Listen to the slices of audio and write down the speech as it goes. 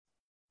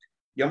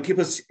Yom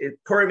Kippur,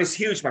 Purim is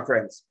huge, my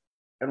friends.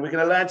 And we're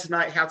going to learn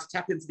tonight how to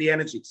tap into the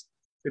energies.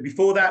 But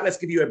before that, let's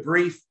give you a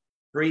brief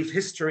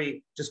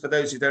history, just for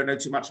those who don't know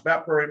too much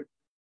about Purim.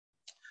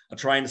 I'll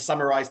try and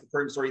summarize the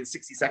Purim story in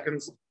 60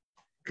 seconds,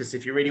 because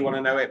if you really want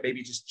to know it,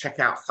 maybe just check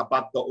out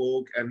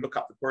Chabad.org and look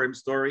up the Purim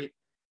story.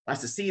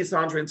 Nice to see you,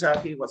 Sandra, in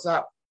Turkey. What's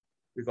up?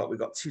 We've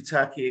got two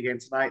Turkey again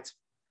tonight.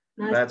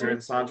 Nice. Berda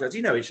and Sandra. Do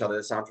you know each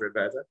other, Sandra and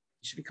Berda?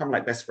 You should become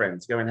like best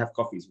friends. Go and have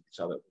coffees with each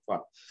other. It'll be fun.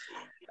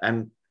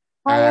 And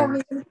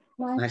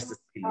nice to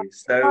see you.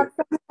 So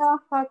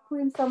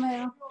Purim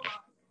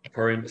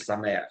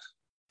Sameach.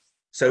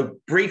 So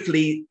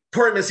briefly,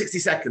 Purim in 60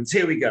 seconds.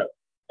 Here we go.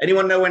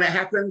 Anyone know when it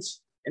happened?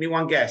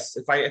 Anyone guess?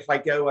 If I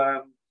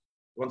go,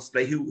 who wants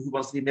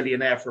to be a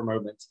millionaire for a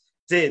moment?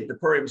 Did the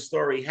Purim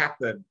story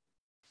happen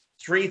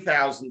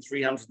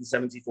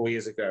 3,374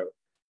 years ago?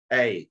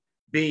 A.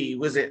 B.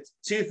 Was it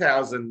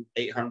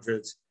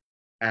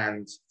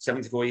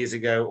 2,874 years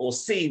ago? Or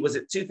C. Was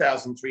it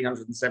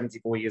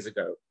 2,374 years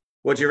ago?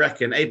 What do you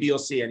reckon? A, B, or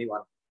C?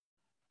 Anyone?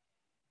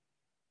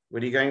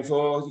 What are you going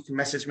for? You can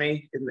message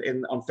me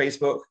on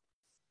Facebook.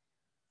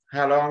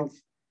 How long?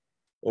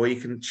 Or you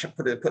can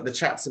put the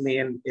chat to me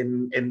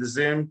in the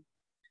Zoom.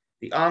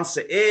 The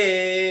answer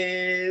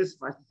is,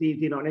 nice to see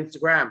you on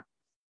Instagram.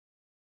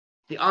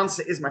 The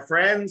answer is, my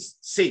friends,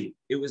 C.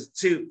 It was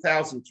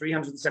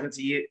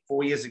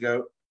 2,374 years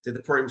ago did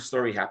the Purim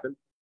story happen,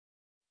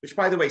 which,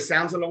 by the way,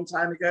 sounds a long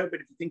time ago, but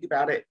if you think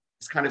about it,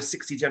 it's kind of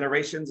 60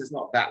 generations. It's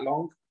not that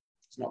long.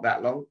 It's not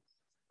that long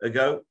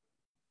ago.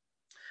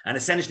 And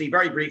essentially,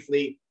 very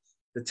briefly,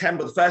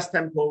 the first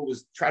temple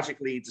was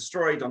tragically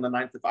destroyed on the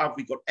 9th of Av.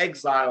 We got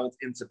exiled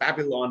into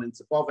Babylon,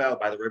 into Bovel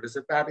by the rivers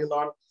of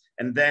Babylon.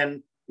 And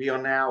then we are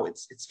now,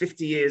 it's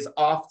 50 years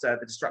after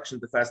the destruction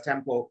of the first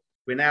temple.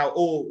 We're now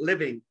all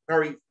living,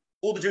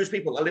 all the Jewish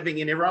people are living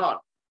in Iran,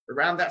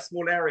 around that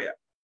small area.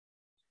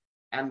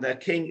 And the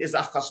king is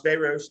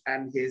Achashverosh,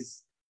 and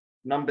his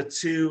number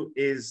 2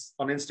 is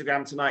on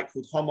Instagram tonight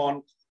called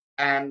Haman.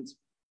 And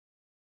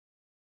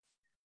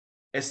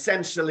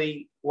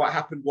essentially what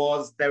happened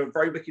was there were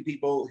very wicked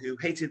people who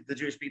hated the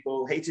Jewish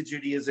people, hated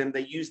Judaism.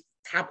 They used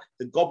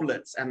the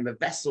goblets and the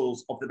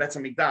vessels of the Bet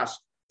HaMikdash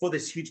for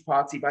this huge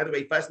party. By the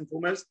way, first and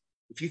foremost,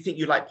 if you think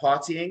you like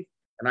partying,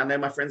 and I know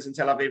my friends in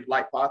Tel Aviv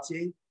like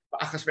partying,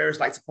 but Achashverosh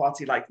liked to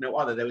party like no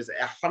other. There was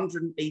a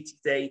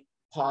 180-day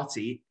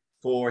party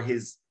for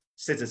his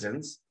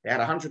citizens. They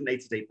had a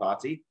 180-day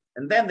party.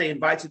 And then they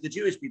invited the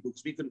Jewish people,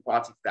 because we couldn't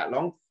party for that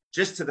long,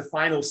 just to the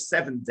final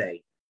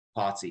 7-day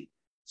party.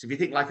 So if you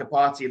think like a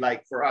party,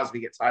 like for us, we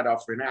get tired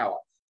after an hour.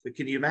 But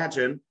can you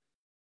imagine?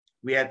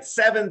 We had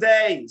 7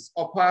 days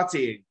of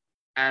partying,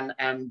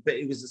 but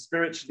it was a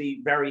spiritually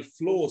very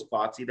flawed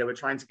party. They were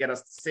trying to get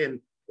us to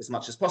sin as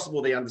much as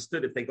possible. They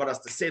understood if they got us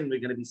to sin, we're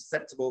going to be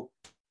susceptible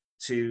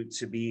to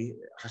be,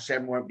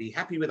 Hashem won't be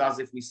happy with us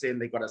if we sin.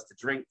 They got us to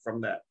drink from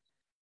the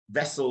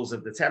vessels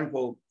of the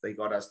temple. They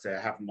got us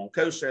to have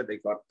non-kosher.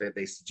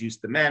 They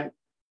seduced the men.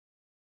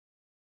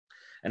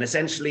 And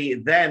essentially,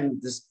 then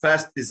this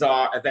first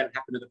bizarre event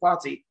happened at the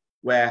party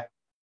where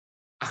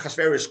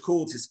Achashverosh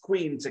called his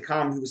queen to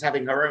come, who was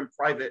having her own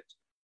private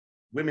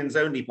women's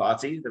only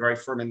party. They're very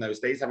frum in those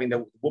days, having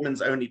the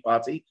women's only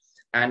party.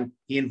 And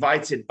he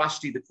invited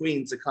Vashti, the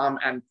queen, to come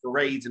and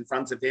parade in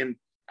front of him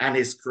and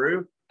his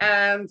crew.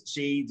 And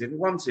she didn't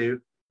want to.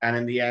 And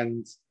in the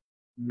end,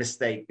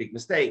 big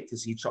mistake,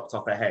 because he chopped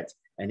off her head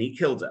and he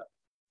killed her.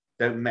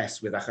 Don't mess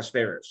with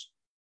Achashverosh.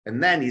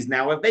 And then he's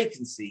now a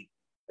vacancy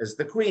as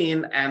the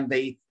queen, and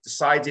they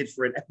decided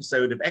for an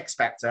episode of X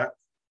Factor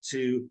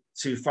to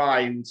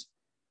find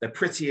the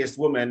prettiest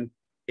woman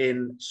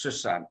in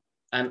Shushan.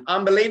 And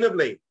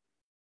unbelievably,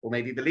 or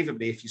maybe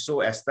believably, if you saw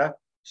Esther,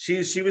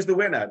 she was the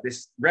winner.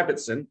 This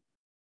Rebbetzin,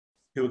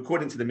 who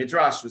according to the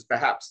Midrash was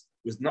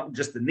not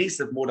just the niece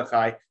of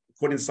Mordechai,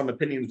 according to some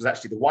opinions was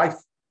actually the wife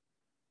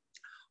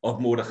of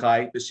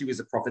Mordechai, but she was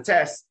a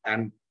prophetess,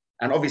 and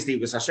obviously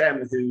it was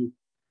Hashem who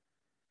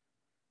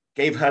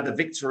gave her the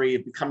victory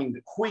of becoming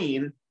the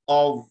queen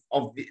of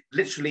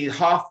literally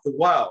half the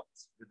world.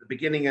 At the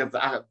beginning of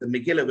the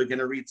Megillah we're going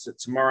to read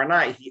tomorrow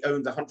night, he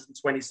owned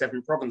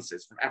 127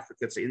 provinces from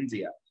Africa to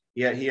India.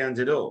 He owned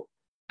it all.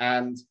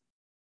 And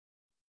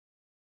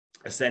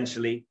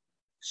essentially,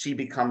 she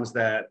becomes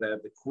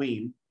the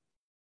queen.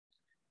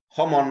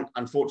 Haman,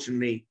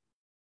 unfortunately,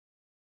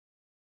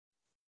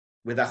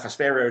 with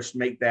Achashverosh,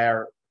 make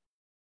their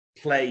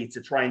play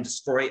to try and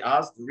destroy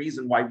us. The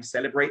reason why we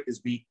celebrate is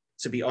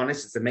to be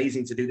honest, it's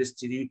amazing to do this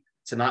to you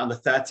tonight on the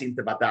 13th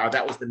of Adar.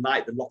 That was the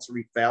night the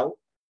lottery fell.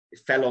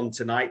 It fell on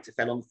tonight. It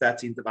fell on the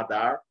 13th of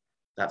Adar.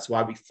 That's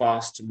why we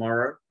fast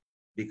tomorrow,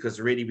 because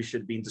really we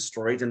should have been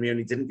destroyed, and we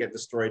only didn't get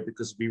destroyed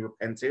because we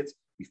repented.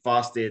 We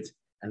fasted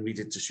and we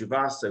did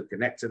teshuvah. So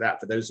connect to that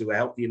for those who are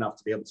healthy enough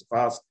to be able to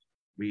fast.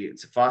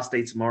 It's a fast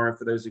day tomorrow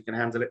for those who can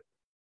handle it.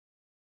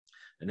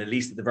 And at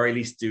the very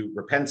least, do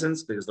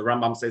repentance, because the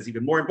Rambam says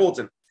even more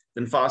important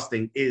than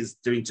fasting is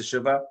doing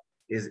teshuvah,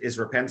 is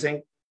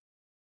repenting.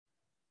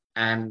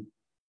 And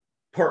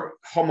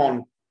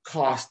Haman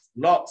cast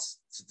lots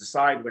to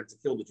decide when to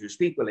kill the Jewish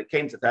people. It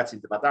came to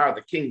 13th of Adar.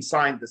 The king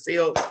signed the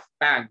seal.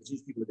 Bang, the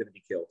Jewish people are going to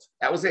be killed.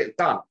 That was it,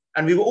 done.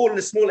 And we were all in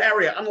a small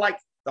area, unlike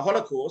the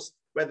Holocaust,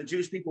 where the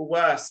Jewish people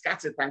were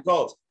scattered, thank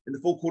God, in the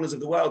four corners of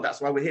the world. That's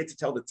why we're here to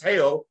tell the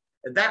tale.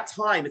 At that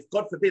time, if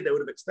God forbid they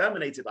would have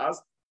exterminated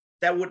us,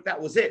 that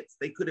was it.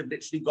 They could have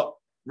literally got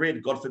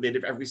rid, God forbid,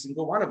 of every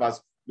single one of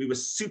us. We were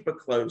super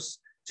close,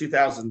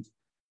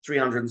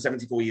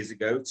 2,374 years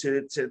ago,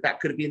 to that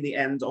could have been the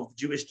end of the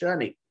Jewish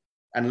journey.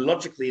 And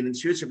logically and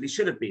intuitively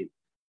should have been.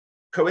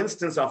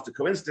 Coincidence after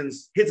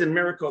coincidence, hidden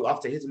miracle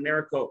after hidden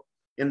miracle.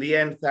 In the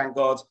end, thank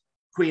God,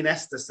 Queen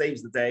Esther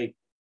saves the day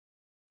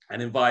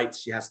and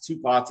invites. She has two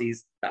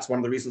parties. That's one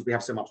of the reasons we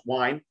have so much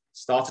wine.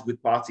 Started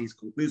with parties,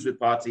 concludes with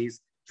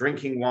parties,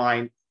 drinking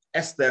wine.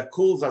 Esther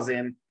calls us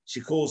in.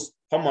 She calls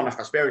Haman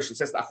Achashverosh. She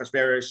says to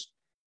Achashverosh,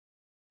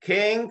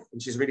 King,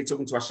 and she's really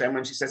talking to Hashem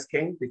when she says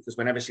king, because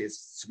whenever she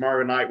is,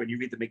 tomorrow night when you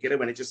read the Megillah,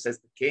 when it just says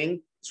the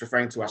king, it's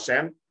referring to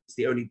Hashem. It's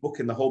the only book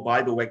in the whole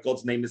Bible where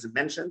God's name isn't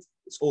mentioned.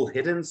 It's all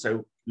hidden,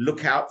 so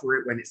look out for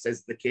it when it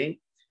says the king.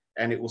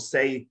 And it will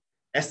say,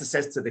 Esther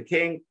says to the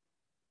king,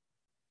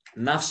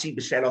 Nafshi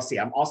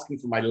b'shelosi, I'm asking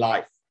for my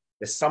life.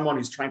 There's someone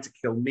who's trying to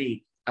kill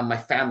me and my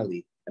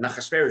family. And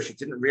Achashverosh, she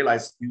didn't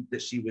realize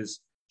that she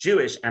was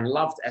Jewish and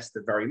loved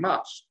Esther very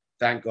much,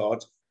 thank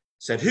God.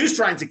 Said, who's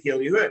trying to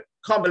kill you?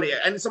 Can't believe it.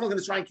 And someone's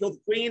going to try and kill the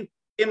queen?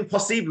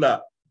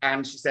 Impossible.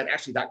 And she said,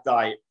 actually, that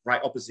guy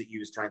right opposite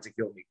you is trying to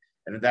kill me.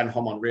 And then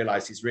Haman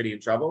realized he's really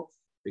in trouble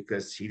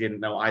because he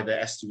didn't know either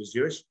Esther was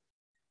Jewish.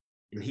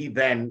 And he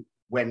then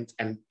went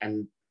and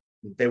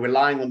they were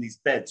lying on these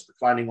beds,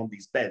 reclining on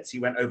these beds. He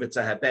went over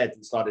to her bed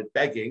and started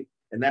begging.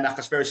 And then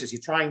Achashverosh says, you're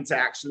trying to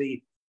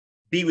actually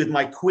be with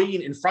my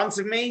queen in front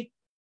of me?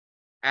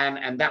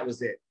 And that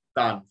was it.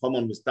 Done.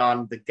 Haman was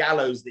done. The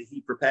gallows that he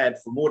prepared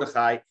for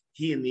Mordechai,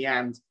 he in the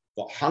end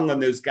got hung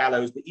on those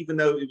gallows. But even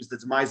though it was the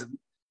demise of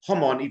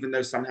Haman, even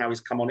though somehow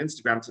he's come on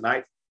Instagram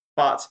tonight,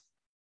 but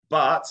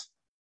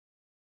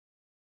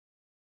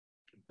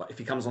if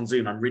he comes on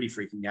Zoom, I'm really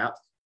freaking out.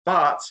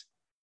 But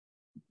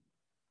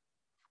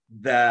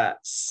the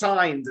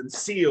signed and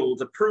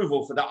sealed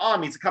approval for the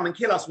army to come and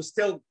kill us was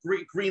still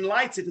green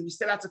lighted, and we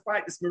still had to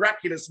fight this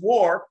miraculous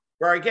war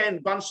where, again,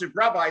 a bunch of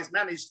rabbis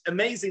managed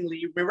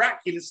amazingly,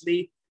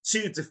 miraculously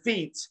to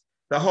defeat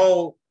the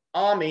whole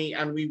army,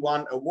 and we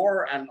won a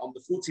war. And on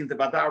the 14th of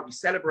Adar, we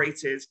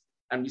celebrated,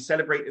 and we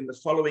celebrate in the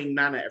following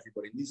manner,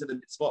 everybody. These are the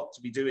mitzvot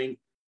to be doing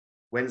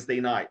Wednesday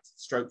night,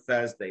 stroke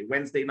Thursday.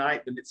 Wednesday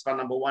night, the mitzvah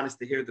number one is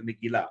to hear the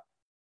Megillah.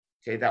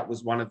 Okay, that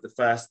was one of the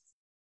first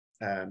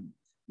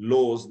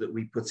laws that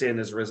we put in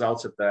as a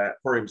result of the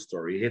Purim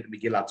story. You hear the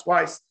Megillah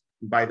twice.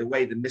 And by the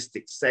way, the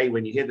mystics say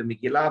when you hear the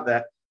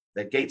Megillah,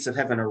 the gates of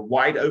heaven are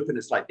wide open.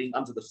 It's like being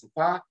under the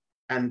chuppah,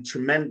 and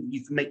tremendous.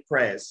 You can make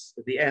prayers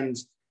at the end.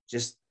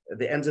 Just at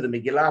the end of the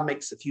Megillah,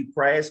 makes a few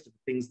prayers for the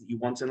things that you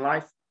want in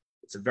life.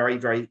 It's a very,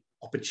 very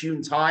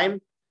opportune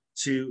time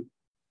to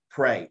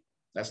pray.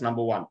 That's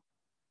number one.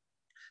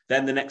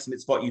 Then the next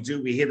mitzvah you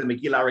do, we hear the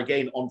Megillah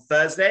again on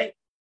Thursday.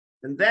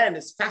 And then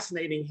it's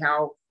fascinating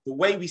how the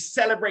way we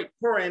celebrate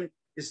Purim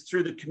is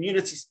through the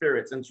community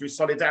spirit and through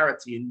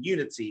solidarity and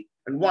unity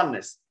and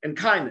oneness and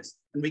kindness.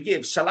 And we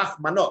give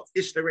shalach manot,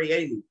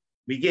 ishtareyehu.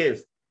 We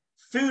give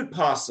food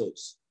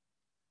parcels.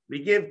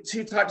 We give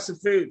two types of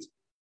food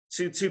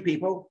to two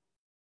people,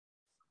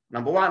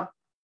 number one.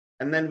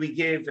 And then we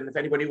give, and if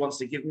anybody wants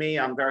to give me,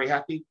 I'm very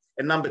happy.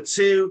 And number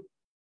two,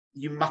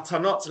 you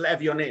matanot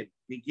le'evyonim.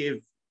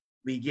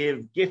 We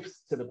give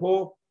gifts to the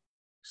poor,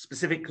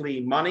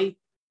 specifically money,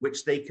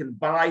 which they can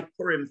buy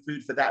Purim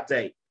food for that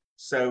day.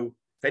 So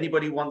if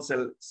anybody wants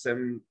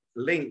some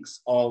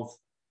links of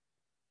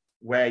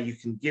where you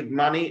can give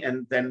money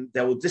and then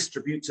they will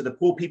distribute to the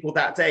poor people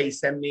that day,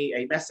 send me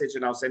a message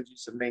and I'll send you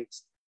some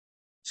links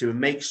to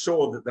make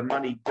sure that the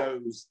money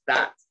goes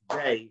that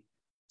day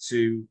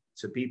to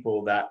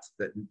people that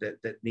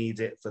need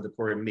it for the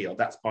Purim meal.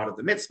 That's part of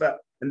the mitzvah.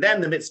 And then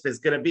the mitzvah is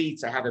going to be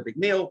to have a big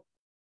meal,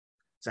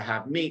 to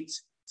have meat,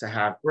 to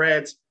have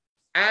bread,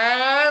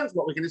 and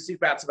what we're going to speak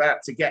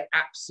about to get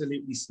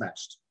absolutely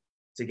smashed,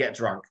 to get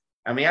drunk.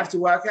 And we have to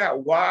work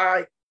out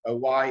why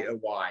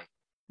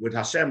would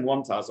Hashem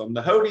want us on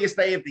the holiest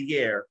day of the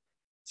year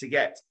to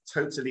get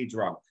totally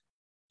drunk?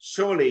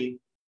 Surely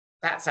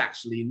that's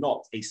actually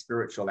not a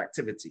spiritual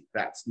activity.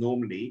 That's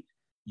normally,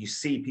 you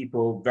see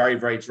people very,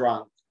 very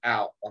drunk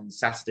out on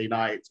Saturday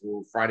night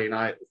or Friday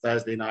night or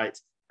Thursday night,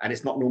 and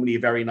it's not normally a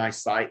very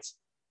nice sight.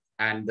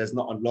 And there's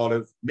not a lot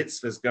of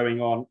mitzvahs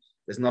going on.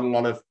 There's not a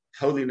lot of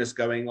holiness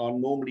going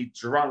on. Normally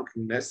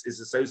drunkenness is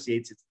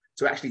associated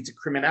to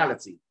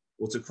criminality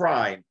or to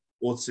crime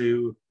or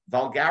to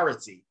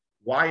vulgarity.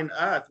 Why on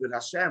earth would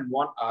Hashem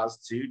want us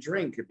to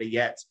drink? But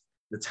yet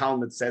the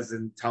Talmud says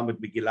in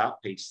Talmud Megillah,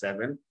 page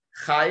 7,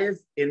 Chayev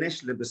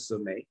inish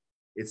lebesumei.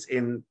 It's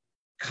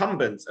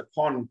incumbent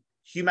upon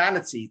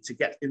humanity to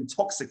get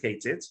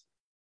intoxicated,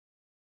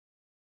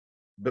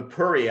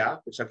 Bepuria,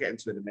 which I'll get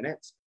into in a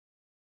minute,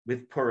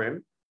 with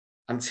Purim,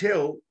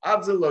 until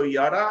Adzalo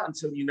Yara,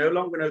 until you no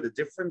longer know the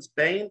difference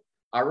between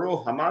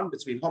Arur Haman,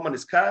 between Haman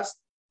is cursed,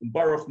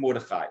 Baruch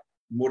Mordechai.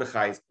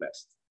 Mordechai is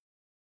blessed.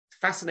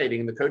 Fascinating,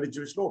 and the Code of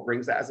Jewish Law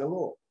brings that as a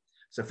law.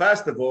 So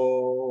first of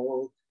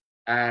all,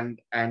 and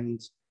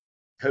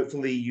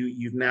hopefully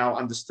you've now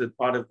understood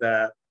part of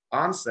the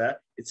answer.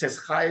 It says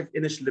Chayiv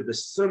inish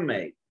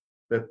libesume,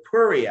 the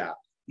Puria.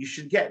 You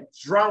should get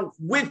drunk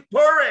with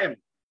Purim.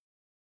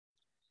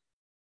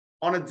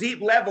 On a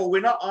deep level,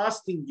 we're not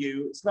asking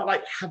you, it's not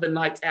like have a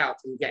night out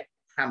and get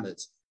hammered.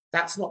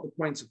 That's not the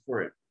point of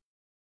Purim.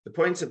 The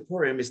point of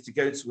Purim is to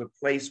go to a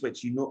place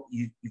which you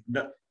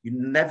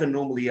never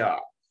normally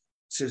are.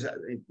 So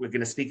we're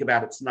going to speak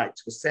about it tonight,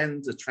 to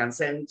ascend, to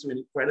transcend to an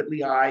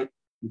incredibly high,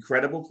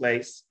 incredible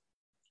place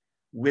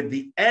with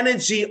the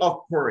energy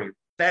of Purim.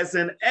 There's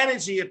an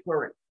energy of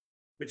Purim,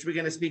 which we're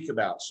going to speak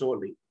about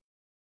shortly.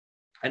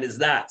 And it's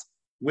that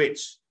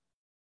which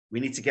we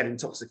need to get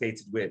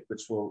intoxicated with,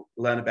 which we'll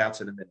learn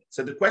about in a minute.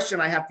 So the question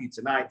I have for you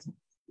tonight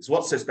is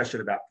what's so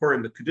special about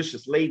Purim? The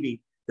Kedushas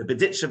Levi, the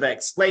Bedicheva,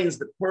 explains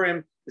that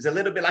Purim is a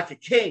little bit like a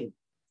king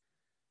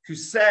who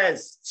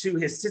says to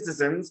his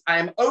citizens, I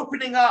am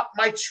opening up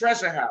my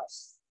treasure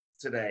house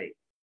today.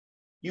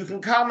 You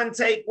can come and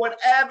take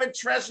whatever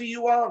treasure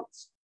you want.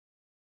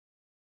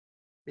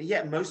 But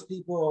yet most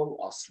people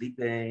are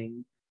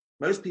sleeping.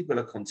 Most people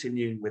are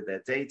continuing with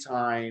their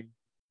daytime.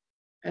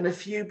 And a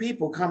few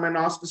people come and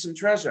ask for some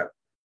treasure.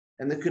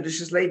 And the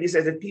Kedushas Levi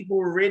says, if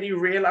people really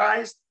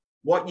realized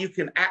what you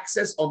can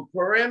access on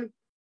Purim,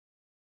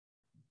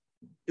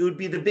 it would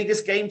be the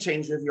biggest game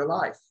changer of your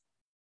life.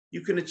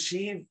 You can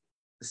achieve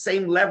the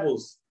same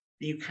levels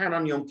that you can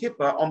on Yom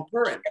Kippur on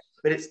Purim.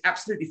 But it's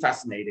absolutely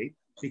fascinating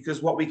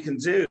because what we can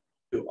do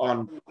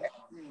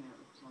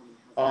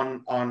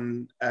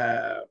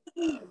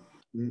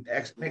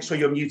make sure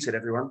you're muted,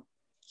 everyone.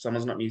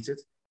 Someone's not muted.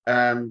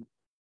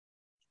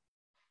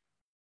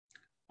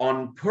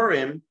 On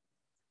Purim,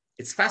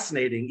 it's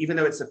fascinating, even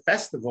though it's a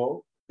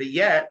festival, but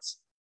yet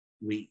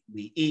we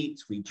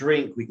eat, we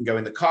drink, we can go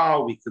in the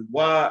car, we can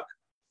work.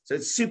 So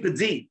it's super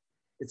deep.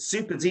 It's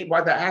super deep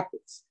why that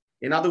happens.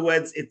 In other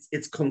words,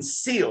 it's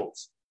concealed.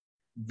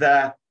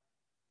 The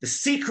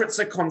secrets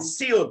are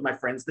concealed, my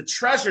friends. The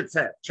treasure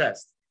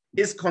chest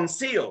is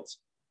concealed,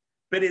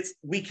 but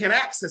we can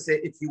access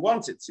it if you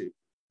want it to.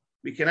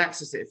 We can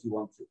access it if you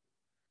want to.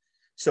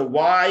 So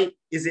why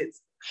is it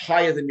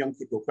higher than Yom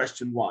Kippur?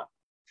 Question one.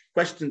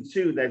 Question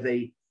two, there's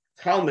a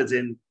Talmud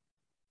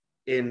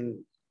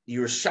in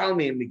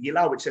Yerushalmi and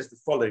Megillah, which says the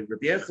following.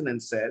 Rabbi Yochanan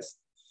says,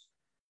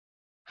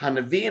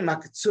 Hanavim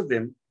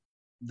HaKetzuvim,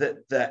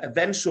 that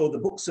the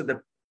books of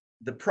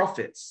the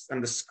prophets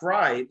and the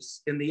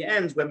scribes, in the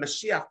end, when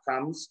Mashiach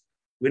comes,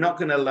 we're not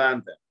going to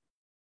learn them.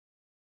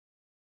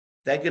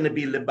 They're going to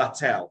be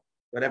libatel,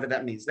 whatever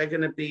that means. They're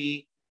going to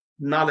be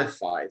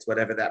nullified,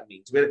 whatever that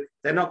means.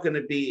 They're not going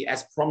to be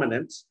as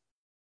prominent.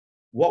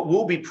 What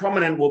will be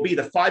prominent will be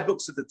the 5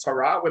 books of the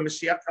Torah. When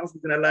Mashiach comes,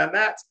 we're going to learn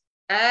that.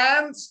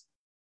 And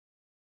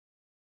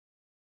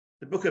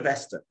the book of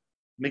Esther,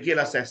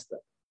 Megillas Esther.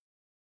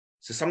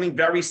 So something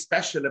very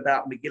special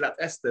about Megillat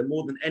Esther,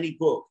 more than any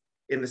book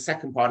in the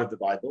second part of the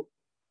Bible,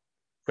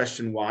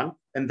 question one.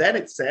 And then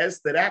it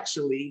says that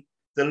actually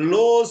the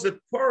laws of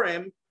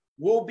Purim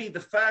will be the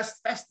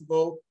first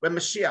festival when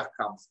Mashiach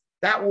comes.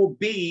 That will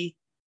be,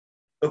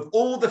 of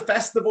all the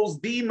festivals,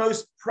 the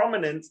most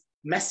prominent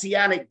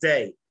messianic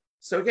day.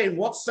 So again,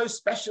 what's so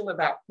special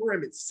about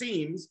Purim? It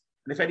seems,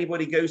 and if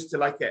anybody goes to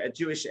like a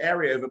Jewish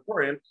area over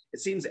Purim, it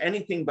seems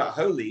anything but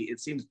holy. It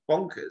seems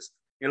bonkers.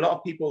 A lot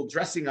of people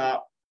dressing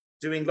up,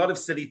 doing a lot of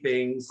silly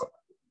things.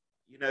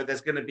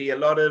 There's going to be a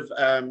lot of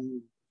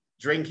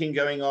drinking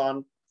going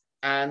on.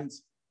 And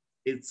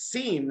it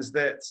seems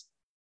that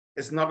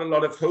there's not a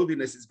lot of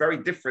holiness. It's very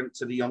different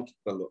to the Yom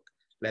Kippur look,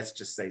 let's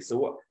just say.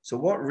 So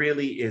what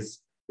really is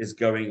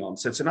going on?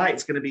 So tonight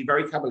it's going to be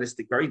very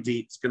Kabbalistic, very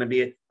deep. It's going to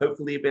be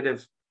hopefully a bit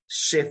of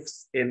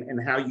shifts in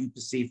how you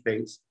perceive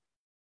things.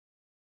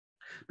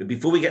 But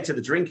before we get to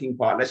the drinking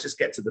part, let's just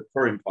get to the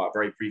Purim part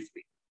very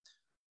briefly.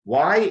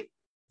 Why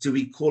do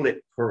we call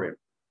it Purim?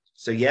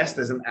 So yes,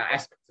 there's an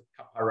aspect of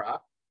kapara.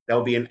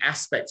 There'll be an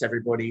aspect,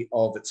 everybody,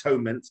 of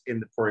atonement in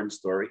the Purim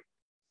story.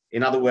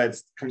 In other words,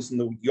 it comes from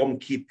the Yom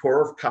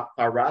Kippur of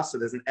kapara. So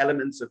there's an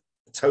element of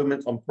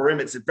atonement on Purim.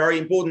 It's a very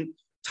important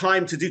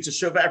time to do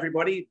teshuvah,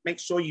 everybody. Make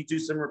sure you do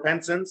some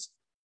repentance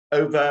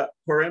over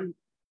Purim.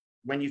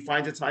 When you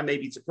find a time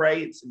maybe to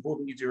pray, it's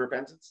important you do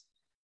repentance.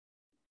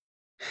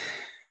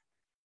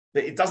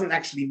 But it doesn't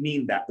actually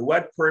mean that. The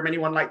word Purim,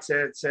 anyone like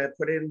to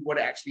put in what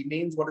it actually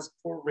means? What does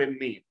Purim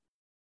mean?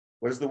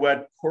 What does the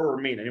word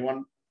Purim mean?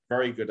 Anyone?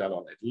 Very good at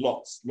on it.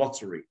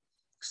 Lottery.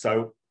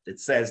 So it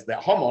says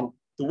that Haman,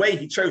 the way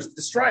he chose to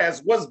destroy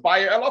us was by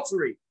a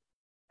lottery.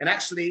 And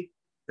actually,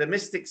 the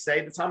mystics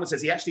say, the Talmud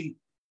says he actually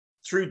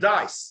threw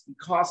dice, he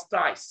cast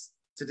dice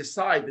to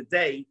decide the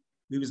day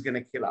he was going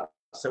to kill us.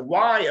 So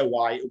why are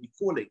we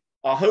calling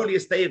our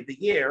holiest day of the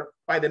year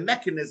by the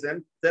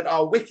mechanism that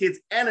our wicked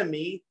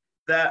enemy,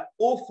 the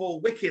awful,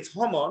 wicked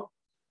Haman,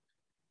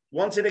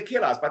 wanted to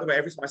kill us? By the way,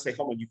 every time I say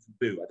Haman, you can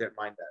boo. I don't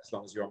mind that as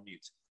long as you're on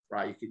mute,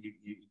 right?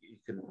 You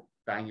can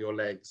bang your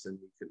legs and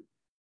you can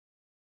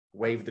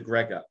wave the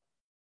Gregor.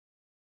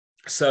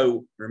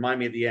 So remind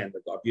me at the end,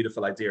 I've got a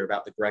beautiful idea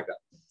about the Gregor.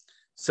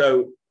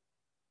 So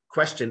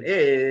question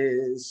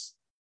is,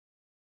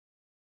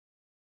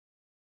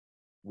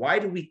 why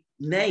do we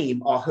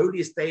name our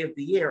holiest day of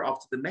the year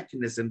after the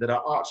mechanism that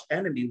our arch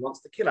enemy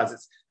wants to kill us?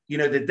 It's, you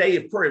know, the day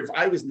of Purim. If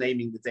I was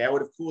naming the day, I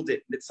would have called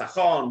it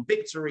Nitzachon,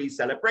 victory,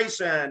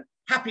 celebration,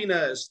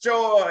 happiness,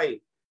 joy,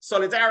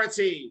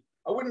 solidarity.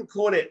 I wouldn't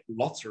call it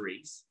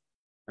lotteries.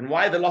 And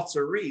why the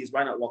lotteries?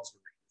 Why not lottery?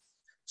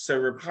 So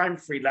Reb Chaim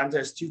Friedlander,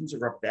 a student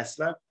of Rabbi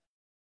Dessler,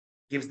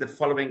 gives the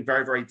following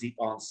very, very deep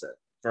answer.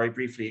 Very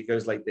briefly, it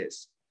goes like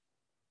this.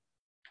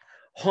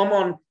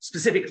 Haman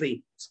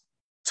specifically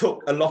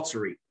took a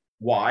lottery.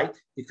 Why?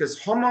 Because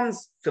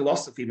Haman's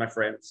philosophy, my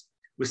friends,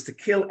 was to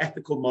kill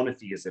ethical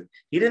monotheism.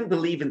 He didn't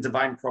believe in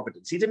divine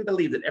providence. He didn't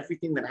believe that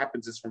everything that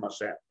happens is from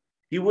Hashem.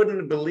 He would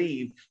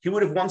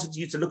have wanted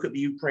you to look at the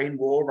Ukraine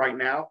war right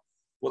now,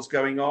 what's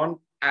going on,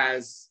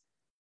 as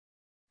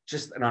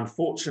just an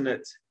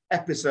unfortunate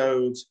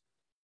episode,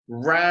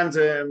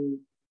 random,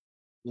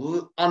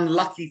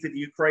 unlucky for the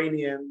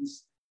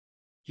Ukrainians.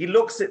 He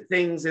looks at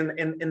things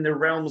in the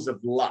realms of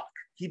luck.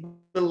 He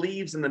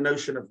believes in the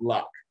notion of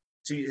luck.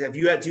 Do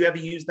you ever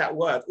use that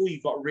word? Oh,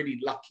 you got really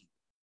lucky,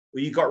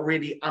 or you got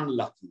really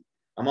unlucky.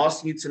 I'm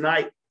asking you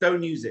tonight,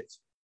 don't use it.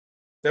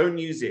 Don't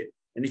use it.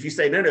 And if you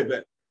say, no,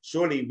 but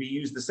surely we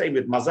use the same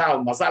with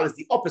mazal. Mazal is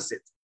the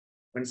opposite.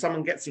 When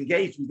someone gets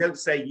engaged, we don't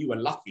say you were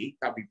lucky.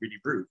 That'd be really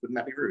rude. Wouldn't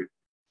that be rude?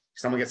 If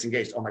someone gets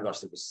engaged, oh my gosh,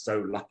 that was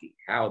so lucky.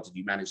 How did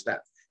you manage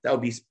that? That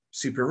would be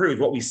super rude.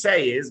 What we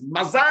say is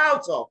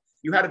mazal tov.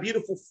 You had a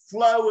beautiful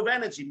flow of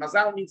energy.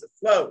 Mazal means a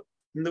flow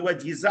from the word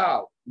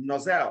yizal,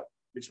 nozel,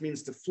 which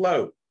means to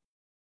flow.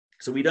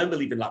 So we don't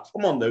believe in luck.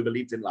 Haman, though,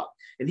 believed in luck.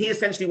 And he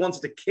essentially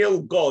wanted to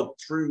kill God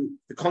through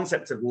the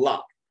concept of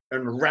luck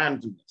and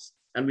randomness.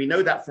 And we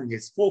know that from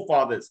his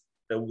forefathers,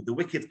 the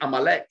wicked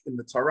Amalek in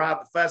the Torah.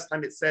 The first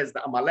time it says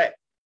that Amalek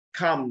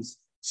comes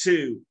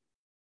to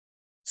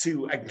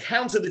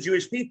encounter the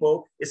Jewish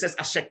people, it says,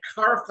 Asher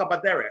karcha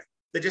baderech.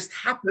 They just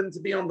happened to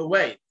be on the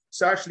way.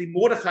 So actually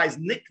Mordechai's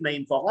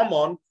nickname for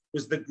Haman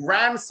was the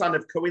grandson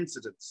of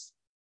coincidence,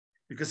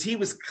 because he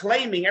was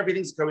claiming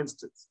everything's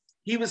coincidence.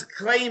 He was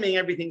claiming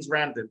everything's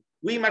random.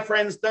 We, my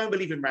friends, don't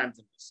believe in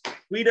randomness.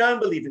 We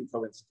don't believe in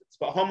coincidence.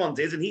 But Haman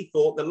did, and he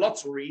thought the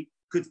lottery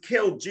could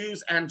kill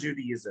Jews and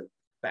Judaism.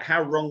 But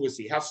how wrong was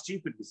he? How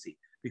stupid was he?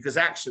 Because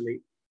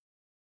actually,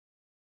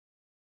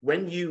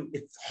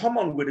 if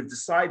Haman would have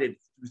decided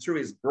through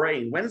his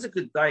brain, when's a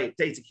good day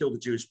to kill the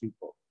Jewish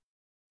people?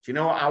 Do you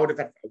know what I would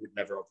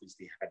never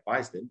obviously have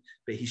advised him,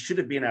 but he should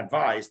have been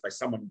advised by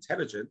someone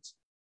intelligent.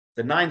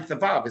 The 9th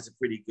of Av is a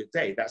pretty good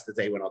day. That's the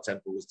day when our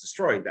temple was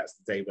destroyed. That's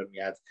the day when we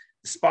had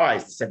the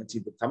spies, the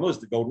 17th of Tammuz,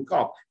 the golden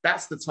calf.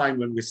 That's the time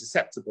when we're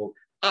susceptible.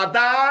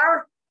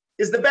 Adar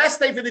is the best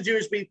day for the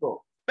Jewish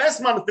people.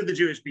 Best month for the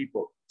Jewish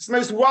people. It's the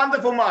most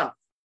wonderful month.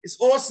 It's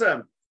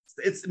awesome.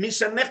 It's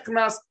Misha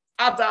Nechnas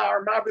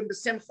Adar Marbin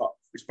B'Simcha,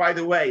 which, by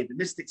the way, the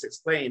mystics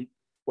explain,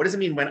 what does it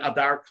mean when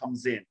Adar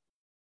comes in?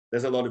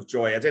 There's a lot of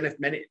joy. I don't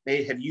know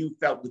if have you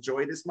felt the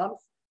joy this month?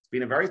 It's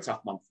been a very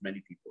tough month for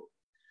many people.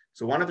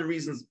 So one of the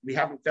reasons we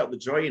haven't felt the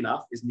joy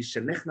enough is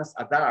Mishanichnas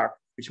Adar,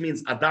 which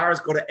means Adar has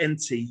got to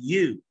enter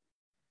you.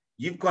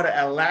 You've got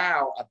to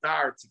allow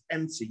Adar to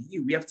enter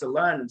you. We have to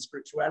learn in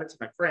spirituality,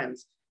 my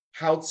friends,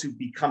 how to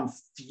become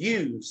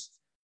fused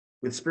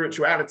with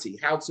spirituality,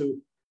 how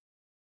to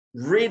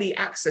really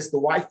access the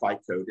Wi-Fi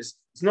code. It's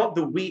not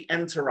that we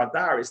enter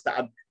Adar, it's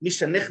that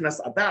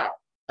Mishanichnas Adar.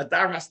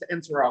 Adar has to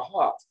enter our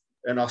heart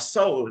and our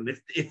soul. And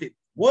if it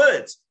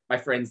would, my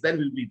friends, then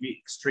we would be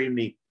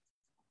extremely,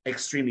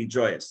 extremely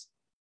joyous.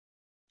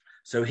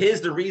 So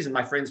here's the reason,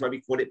 my friends, why we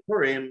call it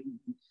Purim,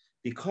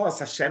 because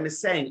Hashem is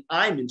saying,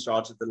 I'm in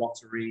charge of the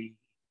lottery.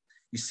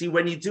 You see,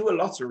 when you do a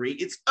lottery,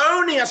 it's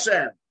only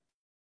Hashem.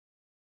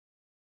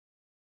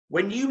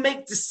 When you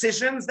make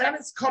decisions, then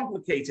it's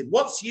complicated.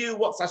 What's you,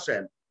 what's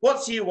Hashem?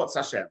 What's you, what's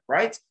Hashem,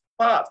 right?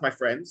 But, my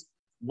friends,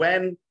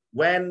 when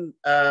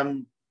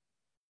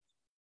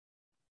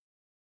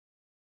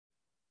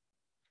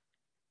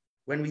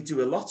we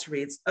do a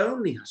lottery, it's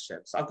only Hashem.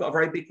 So I've got a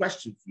very big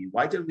question for you.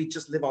 Why don't we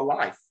just live our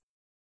life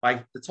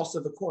by the toss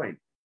of a coin?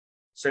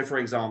 So, for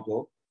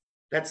example,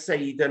 let's say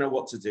you don't know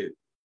what to do.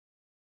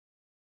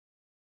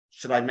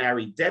 Should I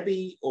marry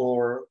Debbie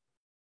or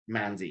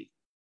Mandy?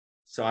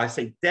 So I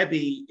say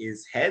Debbie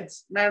is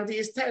heads, Mandy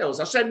is tails.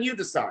 Hashem, you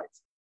decide.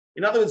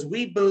 In other words,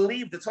 we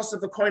believe the toss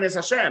of the coin is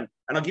Hashem.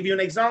 And I'll give you an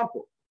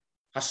example.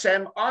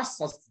 Hashem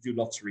asked us to do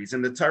lotteries.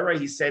 In the Torah,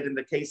 he said in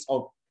the case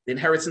of the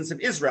inheritance of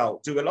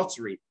Israel, do a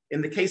lottery.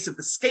 In the case of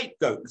the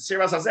scapegoat, the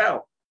Sir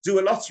Azazel, do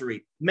a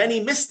lottery.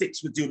 Many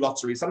mystics would do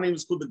lottery. Something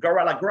was called the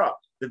Goral Agra.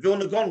 The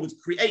Vilna Gaon would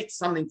create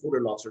something called a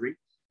lottery.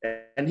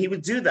 And he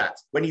would do that.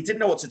 When he didn't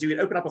know what to do, he'd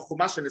open up a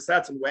chumash in a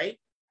certain way,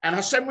 and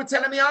Hashem would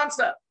tell him the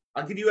answer.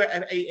 I'll give you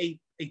a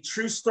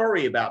true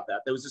story about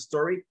that. There was a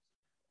story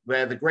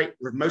where the great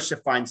Rav Moshe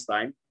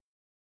Feinstein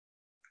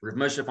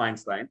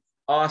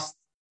asked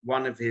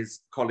one of his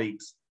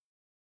colleagues,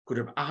 called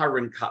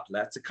Aharon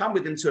Cutler, to come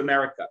with him to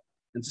America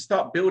and to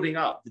start building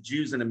up the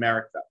Jews in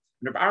America.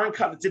 And Rabbi Aaron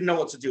Kotler didn't know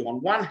what to do.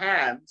 On one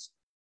hand,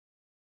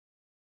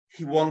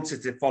 he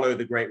wanted to follow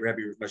the great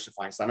Rebbe of Moshe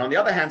Feinstein. On the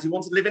other hand, he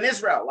wanted to live in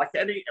Israel. Like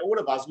all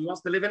of us, we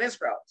want to live in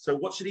Israel. So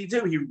what should he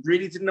do? He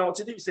really didn't know what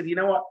to do. He said, you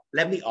know what?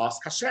 Let me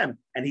ask Hashem.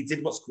 And he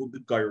did what's called the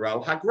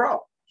Goral Hagra.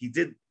 He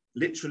did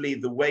literally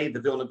the way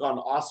the Vilna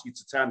Gaon asks you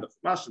to turn the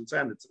Chumash and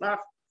turn the Tanakh.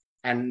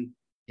 And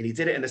he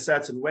did it in a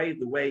certain way,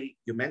 the way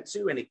you're meant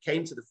to. And it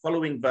came to the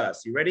following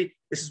verse. You ready?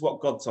 This is what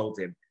God told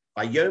him.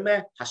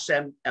 Vayomer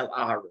Hashem el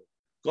Aaron.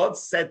 God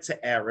said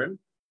to Aaron,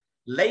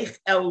 Lech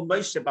el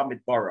Moshe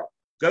bamidbara.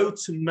 Go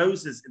to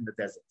Moses in the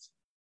desert.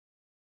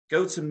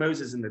 Go to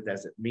Moses in the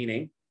desert,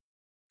 meaning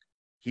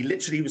he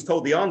literally was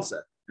told the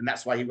answer. And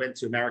that's why he went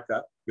to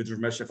America with Rav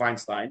Moshe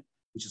Feinstein,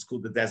 which is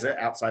called the desert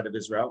outside of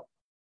Israel,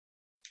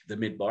 the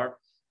Midbar.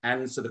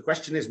 And so the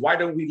question is, why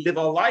don't we live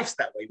our lives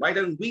that way? Why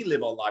don't we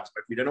live our lives?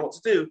 But if we don't know what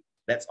to do,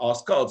 let's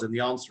ask God. And the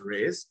answer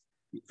is,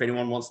 if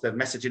anyone wants to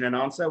message in an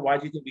answer, why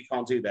do you think we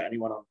can't do that?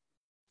 Anyone on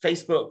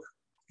Facebook,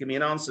 give me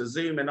an answer.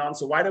 Zoom, an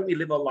answer. Why don't we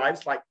live our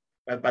lives like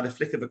by the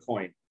flick of a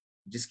coin?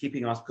 Just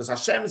keeping us, because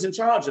Hashem is in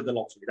charge of the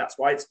lottery. That's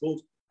why it's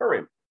called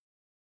Purim.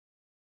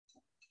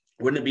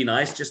 Wouldn't it be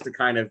nice just to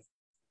kind of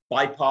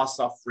bypass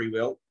our free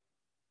will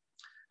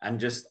and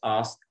just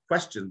ask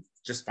questions,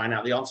 just find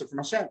out the answer from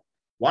Hashem?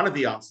 One of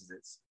the answers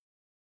is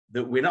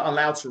that we're not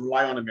allowed to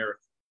rely on a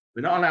miracle.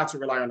 We're not allowed to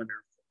rely on a miracle.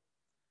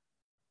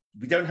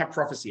 We don't have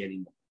prophecy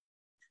anymore.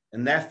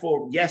 And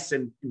therefore, yes,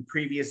 in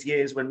previous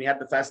years when we had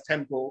the first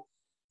temple,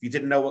 if you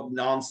didn't know what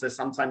the answer,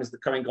 sometimes the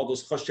Kohen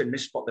Gadol's Choshen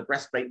Mishpat, the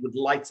breastplate would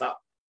light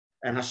up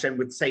and Hashem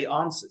would say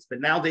answers.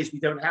 But nowadays we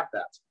don't have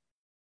that.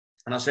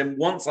 And Hashem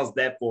wants us,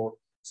 therefore,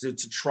 to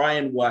try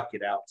and work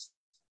it out.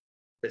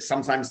 But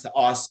sometimes to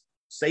ask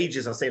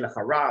sages, I say like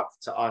a Rav,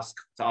 to ask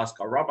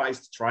our rabbis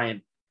to try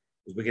and,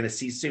 as we're going to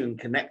see soon,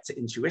 connect to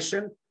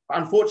intuition. But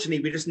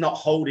unfortunately, we're just not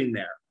holding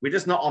there. We're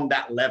just not on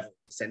that level,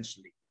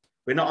 essentially.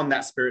 We're not on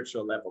that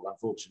spiritual level,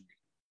 unfortunately.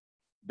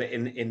 But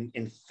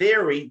in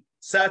theory,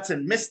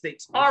 certain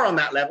mystics are on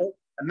that level,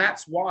 and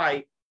that's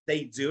why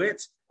they do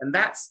it. And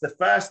that's the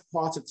first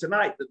part of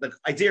tonight. That the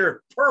idea of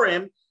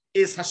Purim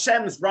is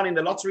Hashem's running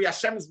the lottery.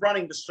 Hashem's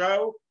running the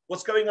show.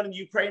 What's going on in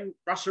Ukraine,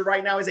 Russia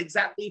right now is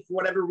exactly, for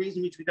whatever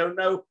reason, which we don't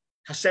know,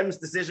 Hashem's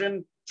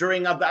decision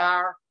during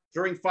Adar,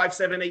 during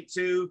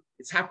 5782.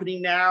 It's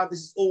happening now. This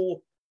is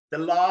all the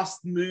last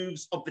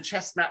moves of the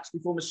chess match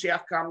before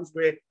Mashiach comes.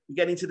 We're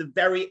getting to the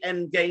very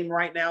end game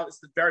right now. It's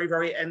the very,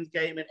 very end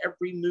game. And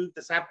every move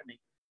that's happening,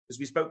 as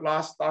we spoke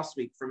last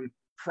week, from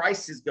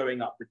prices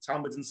going up, with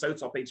Talmud and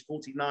Sotah, page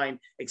 49,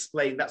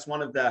 explained that's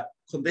one of the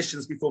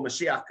conditions before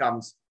Mashiach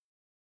comes.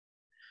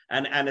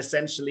 And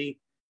essentially,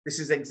 this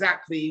is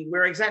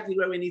we're exactly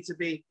where we need to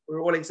be.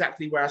 We're all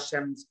exactly where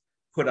Hashem's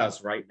put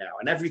us right now.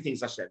 And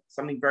everything's Hashem.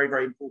 Something very,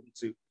 very important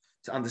to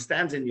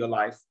understand in your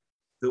life.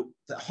 The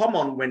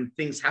Haman, when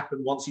things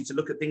happen, wants you to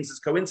look at things as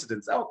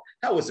coincidence. Oh,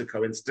 that was a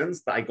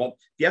coincidence that I got. Have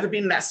you ever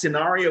been in that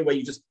scenario where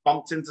you just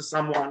bumped into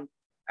someone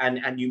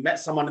and you met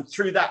someone and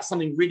through that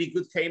something really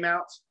good came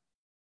out?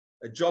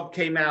 A job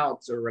came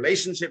out, a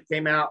relationship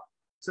came out.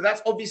 So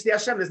that's obviously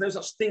Hashem. There's no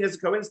such thing as a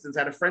coincidence.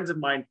 I had a friend of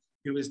mine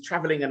who was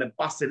traveling in a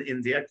bus in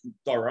India called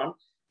Doron.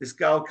 This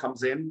girl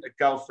comes in, a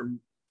girl from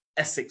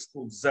Essex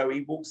called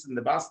Zoe, walks in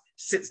the bus,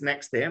 sits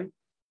next to him.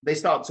 They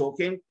start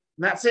talking, and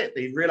that's it.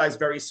 They realized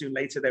very soon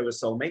later they were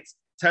soulmates.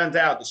 Turned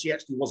out that she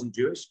actually wasn't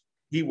Jewish.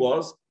 He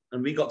was,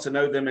 and we got to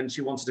know them, and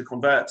she wanted to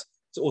convert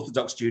to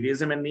Orthodox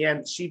Judaism. In the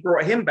end, she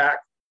brought him back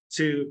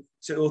to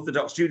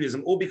Orthodox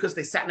Judaism, all because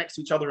they sat next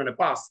to each other in a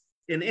bus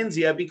in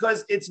India,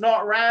 because it's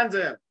not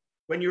random.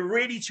 When you're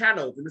really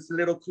channeled, and this is a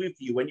little clue for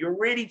you, when you're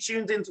really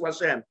tuned into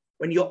Hashem,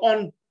 when you're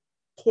on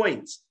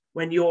point,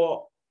 when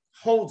you're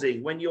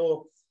holding, when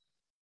you're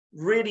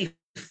really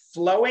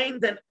flowing,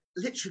 then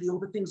literally all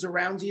the things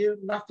around you,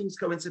 nothing's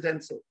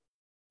coincidental.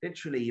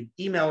 Literally,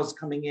 emails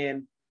coming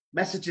in,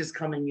 messages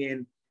coming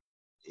in.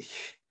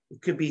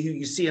 It could be who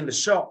you see in the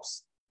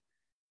shops,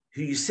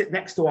 who you sit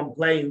next to on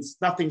planes.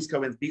 Nothing's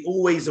coincidental. Be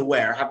always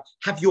aware.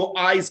 Have your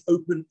eyes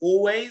open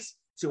always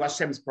to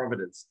Hashem's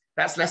providence.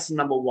 That's lesson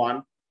number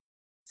one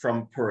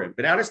from Purim.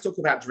 But now let's talk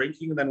about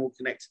drinking, and then we'll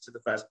connect it to the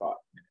first part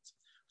in a minute.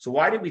 So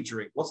why do we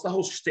drink? What's the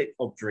whole shtick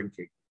of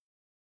drinking?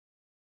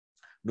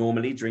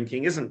 Normally,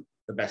 drinking isn't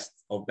the best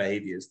of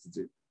behaviors to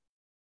do.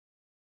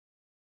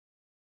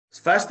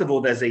 First of all,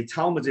 there's a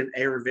Talmud in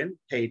Eruvin,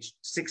 page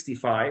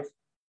 65,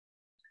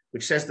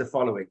 which says the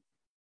following.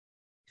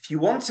 If you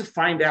want to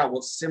find out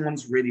what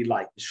someone's really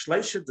like, the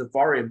Shlosha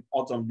Devarim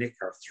Odom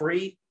Nikar,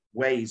 3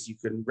 ways you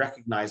can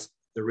recognize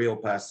the real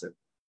person.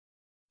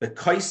 The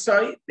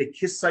Kaisai, the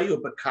Kisai, or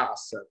the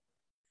Ka'asai,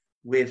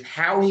 with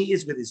how he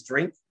is with his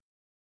drink,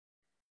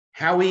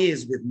 how he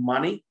is with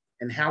money,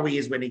 and how he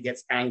is when he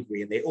gets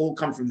angry. And they all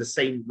come from the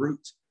same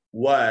root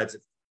word,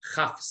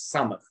 chaf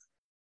samach.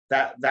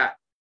 That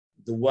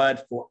the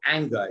word for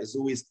anger is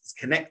always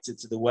connected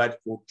to the word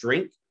for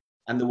drink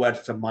and the word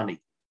for money.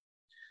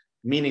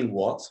 Meaning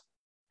what?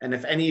 And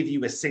if any of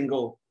you are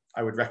single,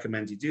 I would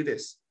recommend you do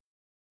this.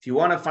 If you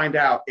want to find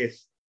out if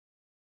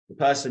the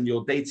person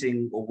you're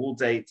dating or will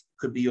date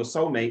could be your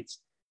soulmate,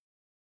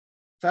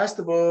 First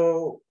of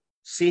all,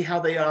 see how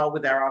they are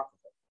with their alcohol,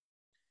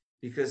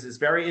 because it's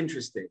very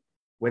interesting.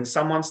 When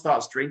someone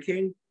starts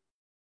drinking,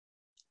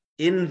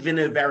 in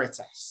vino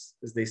veritas,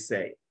 as they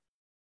say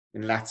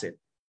in Latin,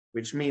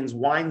 which means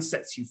wine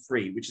sets you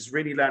free, which is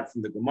really learned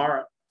from the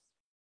Gemara.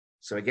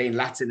 So again,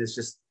 Latin is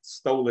just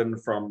stolen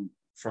from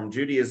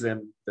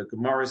Judaism. The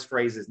Gemara's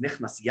phrase is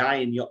nichnas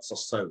yayin yotza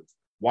sod.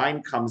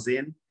 Wine comes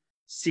in,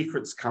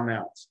 secrets come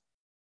out.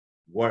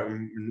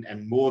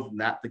 And more than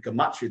that, the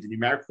gematria, the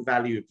numerical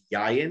value of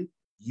yayin,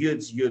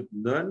 yud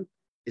nun,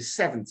 is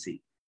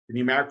 70. The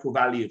numerical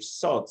value of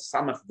sod,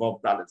 samach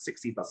vav dalet,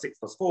 60 plus 6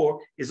 plus 4,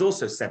 is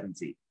also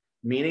 70.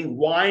 Meaning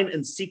wine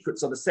and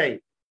secrets are the same.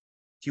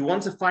 If you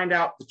want to find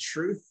out the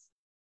truth,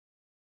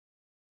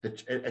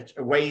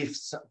 a way, if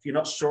you're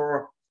not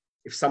sure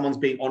if someone's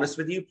being honest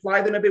with you,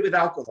 ply them a bit with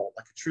alcohol,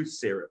 like a truth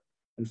serum,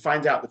 and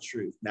find out the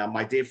truth. Now,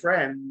 my dear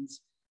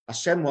friends,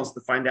 Hashem wants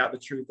to find out the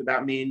truth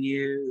about me and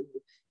you.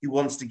 He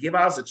wants to give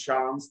us a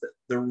chance, that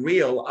the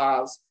real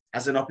us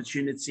has an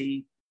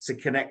opportunity to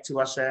connect to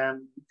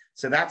Hashem.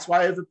 So that's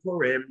why over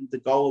Purim, the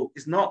goal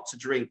is not to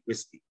drink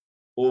whiskey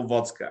or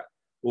vodka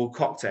or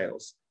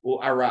cocktails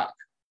or arak.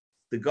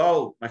 The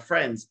goal, my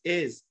friends,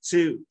 is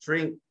to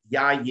drink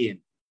yayin,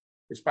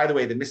 which, by the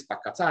way, the Misbah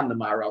Katan, the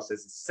Maharal says,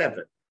 is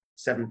 7.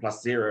 7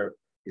 plus 0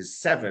 is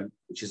 7,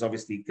 which is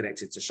obviously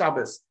connected to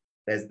Shabbos.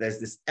 There's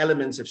this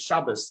element of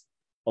Shabbos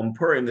on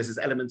Purim. There's this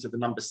element of the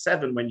number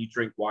 7 when you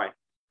drink wine,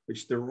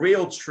 which the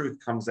real truth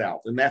comes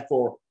out. And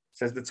therefore,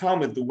 says the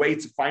Talmud, the way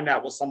to find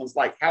out what someone's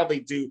like, how they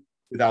do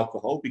with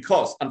alcohol,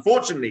 because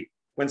unfortunately,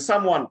 when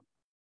someone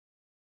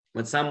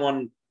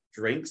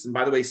drinks, and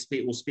by the way,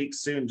 we'll speak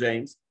soon,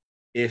 James,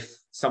 if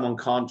someone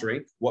can't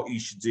drink, what you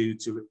should do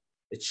to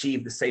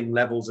achieve the same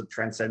levels of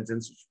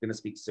transcendence, which we're going to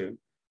speak soon,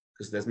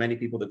 because there's many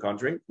people that can't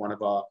drink. One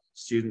of our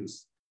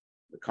students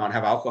that can't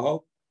have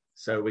alcohol.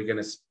 So we're going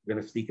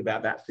to speak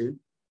about that soon.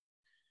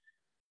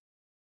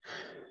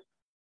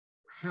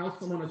 How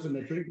someone is when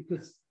they drink,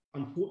 because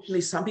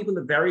unfortunately, some people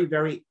are very,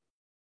 very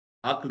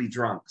ugly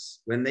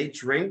drunks. When they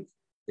drink,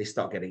 they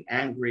start getting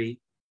angry.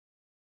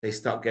 They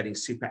start getting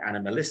super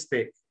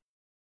animalistic.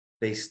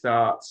 They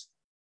start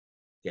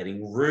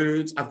getting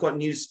rude. I've got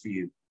news for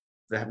you.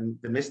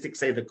 The mystics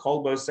say, the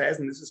Kolbo says,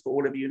 and this is for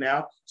all of you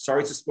now,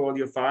 sorry to spoil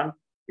your fun.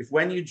 If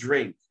when you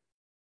drink,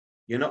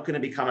 you're not going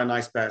to become a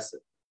nice person.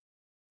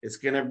 It's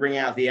going to bring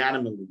out the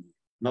animal in you,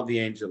 not the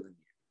angel in you.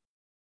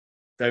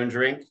 Don't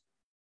drink.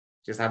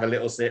 Just have a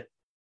little sip.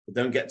 But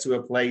don't get to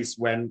a place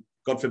when,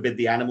 God forbid,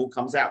 the animal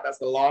comes out. That's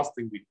the last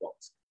thing we've got.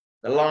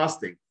 The last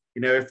thing.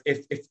 You know,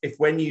 if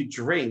when you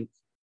drink,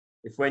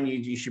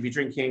 you should be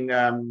drinking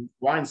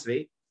wine,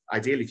 Svi,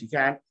 ideally if you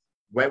can.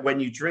 When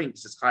you drink,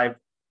 it's high,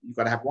 you've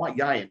got to have white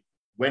yayin.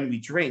 When we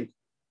drink,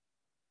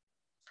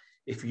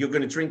 if you're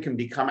going to drink and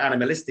become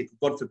animalistic,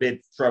 God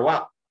forbid, throw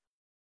up,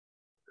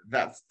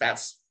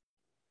 that's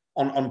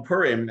on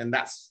Purim, and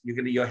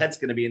your head's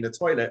going to be in the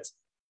toilet.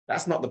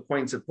 That's not the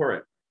point of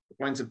Purim. The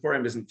point of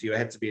Purim isn't for your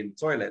head to be in the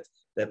toilet.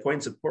 The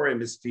point of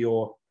Purim is for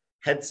your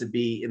head to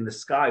be in the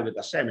sky with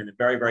Hashem in a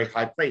very, very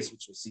high place,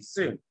 which we'll see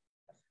soon.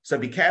 So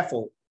be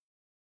careful,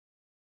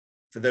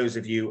 for those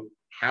of you,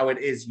 how it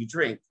is you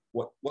drink,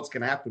 what's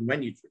going to happen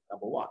when you drink,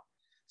 number one.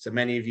 So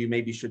many of you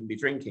maybe shouldn't be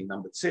drinking.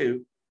 Number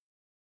two,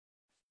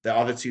 the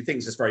other two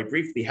things, just very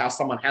briefly, how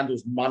someone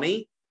handles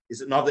money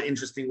is another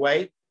interesting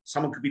way.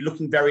 Someone could be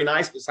looking very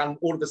nice, but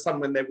all of a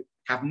sudden when they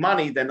have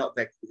money, they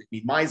could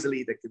be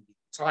miserly, they could be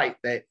tight,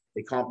 they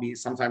can't be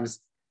sometimes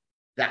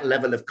that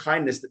level of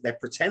kindness that they're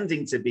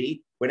pretending to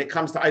be when it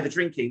comes to either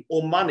drinking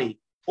or money,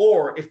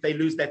 or if they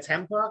lose their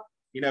temper,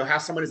 how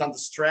someone is under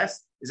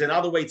stress is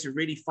another way to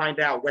really find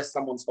out where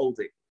someone's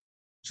holding,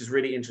 which is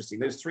really interesting.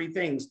 Those three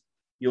things,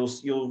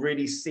 you'll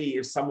really see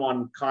if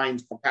someone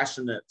kind,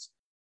 compassionate,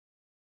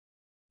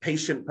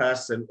 patient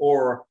person,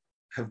 or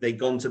have they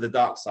gone to the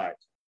dark side.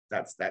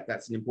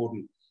 That's an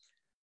important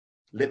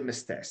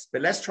litmus test.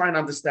 But let's try and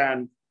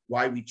understand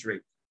why we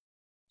drink.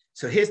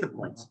 So here's the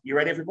point. You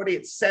ready, everybody?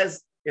 It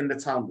says in the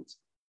Talmud,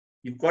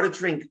 you've got to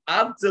drink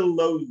ad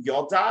lo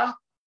yoda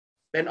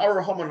ben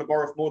arohaman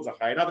baruch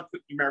mordechai. Another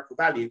quick numerical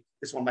value.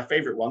 This is one of my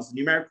favorite ones. The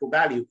numerical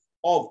value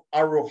of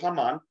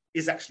arohaman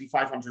is actually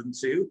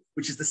 502,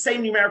 which is the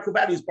same numerical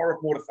value as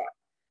baruch mordechai,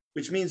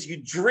 which means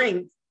you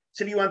drink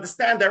till you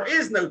understand there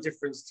is no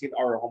difference between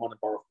arohaman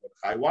and baruch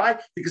mordechai. Why?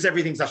 Because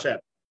everything's Hashem.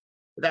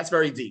 But that's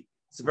very deep.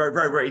 It's a very,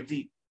 very, very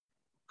deep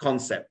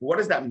concept. What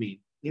does that mean?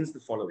 It means the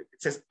following.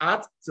 It says,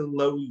 ad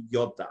lo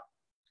yoda.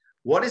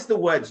 What is the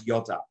word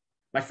yoda?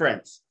 My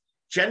friends,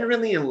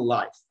 generally in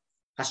life,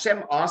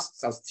 Hashem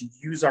asks us to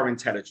use our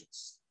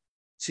intelligence,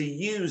 to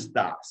use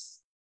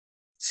das,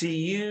 to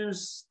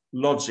use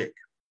logic.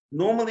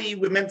 Normally,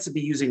 we're meant to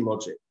be using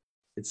logic.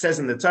 It says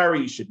in the Torah,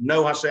 you should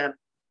know Hashem.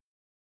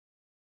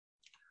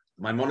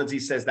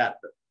 Maimonides says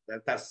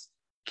that's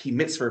key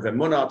mitzvah of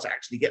emunah, to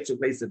actually get to a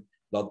place of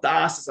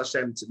Lodas is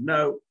Hashem, to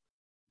know.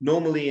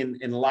 Normally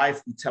in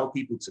life, we tell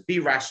people to be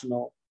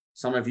rational.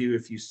 Some of you,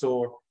 if you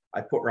saw, I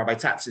put Rabbi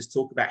Tatz's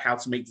talk about how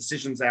to make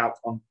decisions out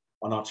on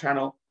our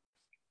channel.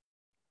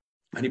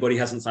 Anybody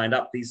hasn't signed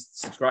up, please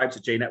subscribe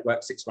to J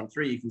Network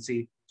 613. You can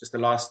see just the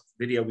last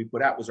video we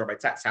put out was Rabbi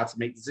Tax, how to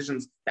make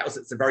decisions.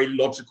 It's a very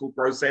logical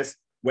process,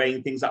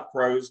 weighing things up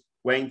pros,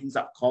 weighing things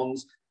up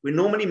cons. We're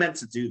normally meant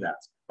to do that.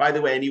 By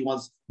the way, anyone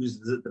who's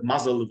the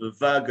muzzle of a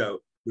Virgo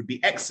would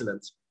be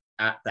excellent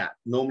at that.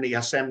 Normally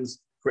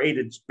Hashem's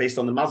created based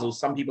on the muzzle.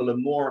 Some people are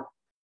more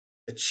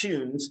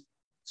attuned.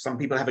 Some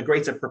people have a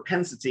greater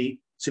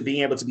propensity to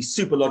being able to be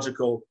super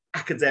logical,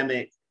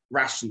 academic,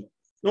 rational.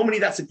 Normally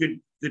that's a good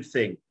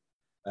thing.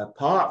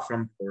 Apart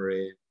from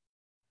Purim,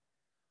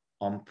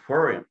 on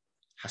Purim,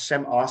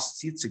 Hashem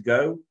asks you to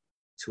go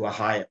to a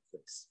higher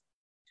place.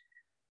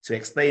 To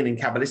explain in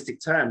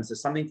Kabbalistic terms,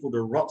 there's something called a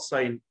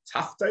Rotzain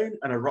Tachton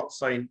and a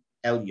Rotzain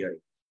Elyon.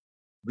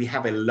 We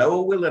have a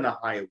lower will and a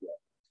higher will.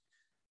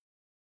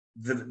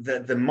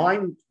 The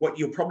mind, what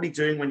you're probably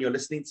doing when you're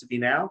listening to me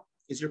now,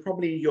 is you're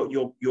probably,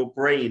 your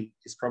brain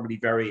is probably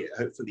very,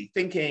 hopefully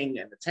thinking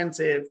and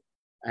attentive,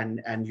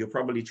 and you're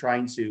probably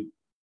trying to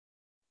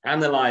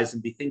analyze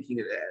and be thinking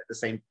at the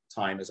same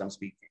time as I'm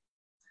speaking.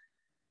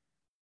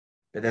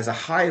 But there's a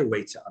higher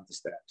way to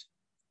understand,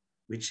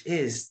 which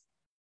is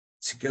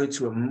to go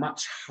to a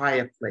much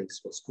higher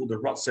place, what's called the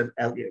Rotzon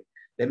Elyon.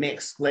 Let me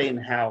explain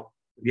how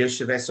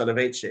Yoshev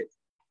Soloveitchik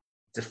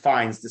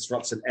defines this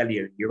Rotzon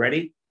Elyon. You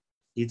ready?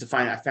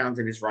 I found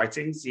in his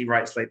writings, he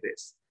writes like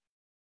this.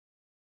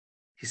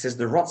 He says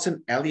the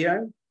Rotzon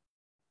Elyon,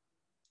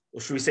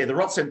 or should we say the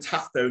Rotzon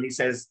Tachton, he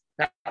says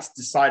that's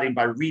deciding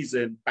by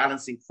reason,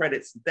 balancing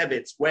credits and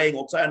debits, weighing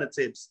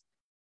alternatives,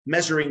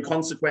 measuring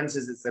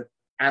consequences. It's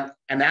an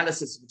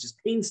analysis which is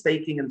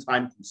painstaking and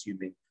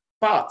time-consuming.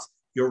 But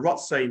your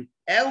Rotzon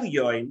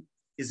Elyon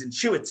is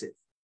intuitive,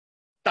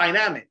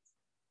 dynamic,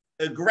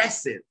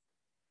 aggressive,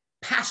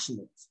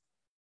 passionate.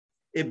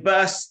 It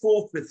bursts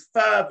forth with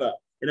fervor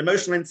and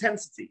emotional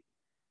intensity.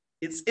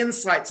 Its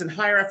insights and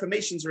higher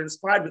affirmations are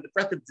inspired with the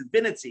breath of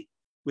divinity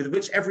with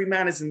which every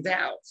man is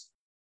endowed.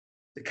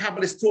 The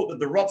Kabbalists taught that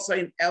the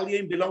Rotzon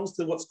Elyon belongs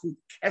to what's called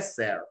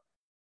Keser.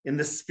 In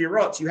the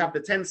Sfirot, you have the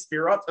 10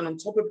 Sfirot, and on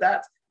top of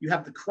that, you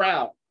have the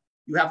crown.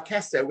 You have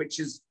Keser, which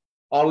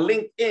are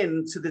linked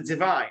in to the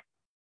divine.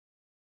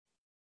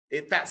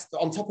 That's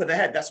on top of the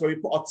head. That's where we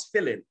put our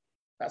tefillin.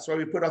 That's why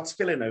we put our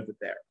tefillin over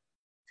there.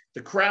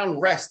 The crown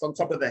rests on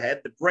top of the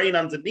head. The brain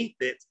underneath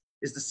it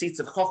is the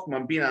seat of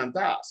Chochmah, Bina, and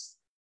Das.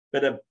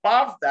 But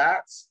above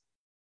that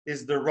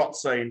is the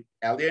Rotzon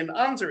Elyon,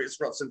 under it's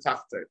Rotzon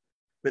Tachton.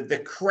 But the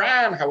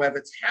crown,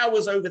 however,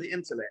 towers over the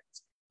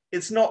intellect.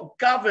 It's not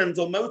governed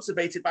or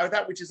motivated by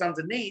that which is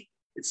underneath.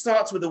 It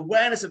starts with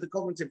awareness of the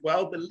cognitive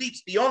world, but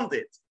leaps beyond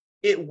it.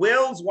 It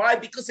wills. Why?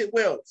 Because it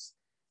wills.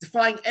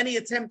 Defying any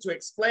attempt to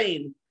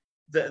explain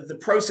the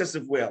process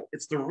of will.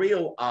 It's the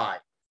real I.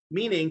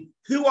 Meaning,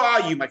 who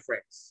are you, my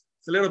friends?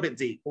 It's a little bit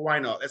deep, but why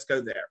not? Let's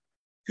go there.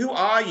 Who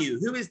are you?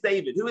 Who is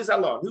David? Who is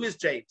Alon? Who is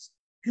James?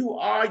 Who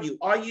are you?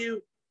 Are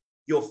you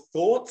your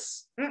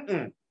thoughts?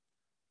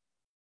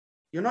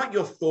 You're not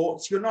your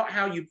thoughts. You're not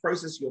how you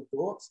process your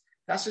thoughts.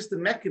 That's just the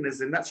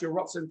mechanism. That's your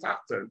Rotzon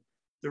Tachton.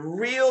 The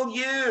real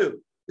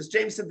you, as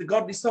James said, the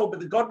godly soul, but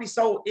the godly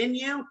soul in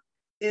you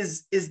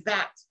is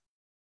that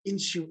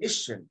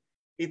intuition.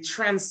 It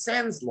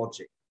transcends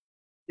logic.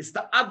 It's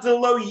the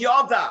Adelo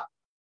Yoda.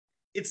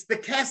 It's the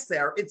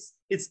Keser.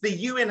 It's the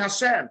you in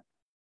Hashem.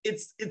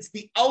 It's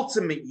the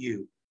ultimate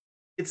you.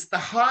 It's the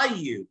high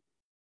you.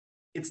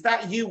 It's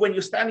that you when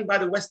you're standing by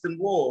the Western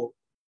Wall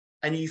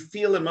and you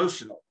feel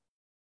emotional.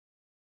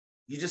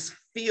 You just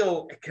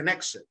feel a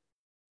connection.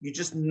 You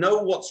just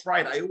know what's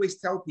right. I always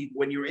tell people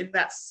when you're in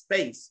that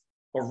space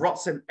of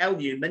Rotzon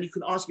Elyon, then you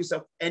can ask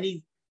yourself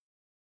any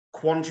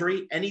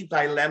quandary, any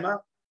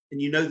dilemma,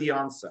 and you know the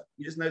answer.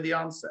 You just know the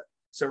answer.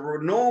 So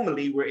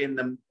normally we're in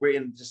the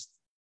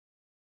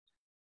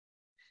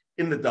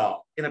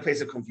dark, in a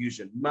place of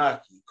confusion,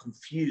 murky,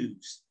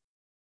 confused.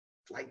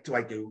 Like, do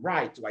I go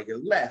right? Do I go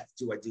left?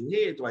 Do I do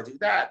here? Do I do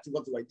that?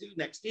 What do I do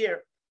next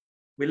year?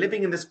 We're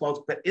living in this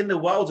world, but in the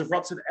world of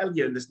Rotzon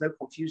Elyon, there's no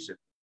confusion.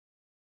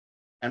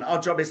 And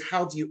our job is,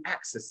 how do you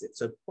access it?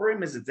 So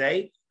Purim is a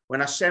day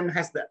when Hashem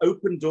has the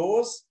open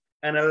doors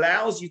and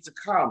allows you to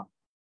come.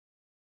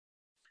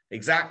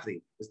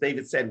 Exactly, as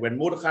David said, when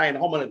Mordechai and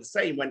Haman are the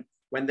same,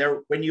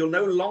 when you're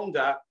no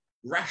longer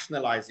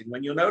rationalizing,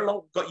 when you're no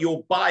longer got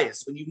your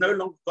bias, when you've no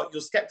longer got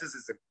your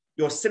skepticism,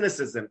 your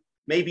cynicism,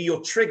 maybe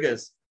your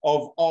triggers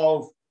of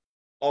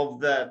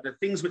the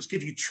things which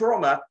give you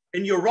trauma,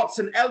 in your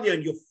Rotzon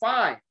Elyon, you're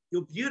fine,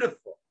 you're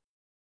beautiful.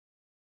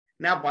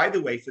 Now, by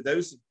the way, for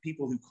those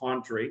people who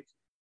can't drink,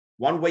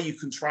 one way you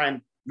can try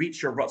and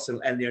reach your Rotzon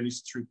Elyon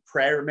is through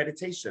prayer and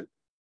meditation.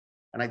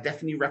 And I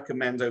definitely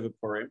recommend over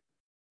Purim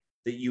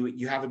that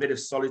you have a bit of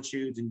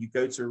solitude and you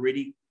go to a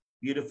really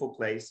beautiful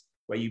place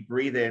where you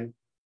breathe in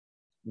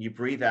and you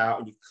breathe out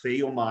and you clear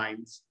your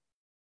minds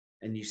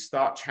and you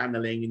start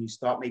channeling and you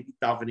start maybe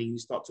davening, you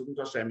start talking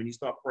to Hashem and you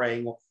start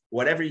praying or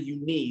whatever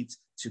you need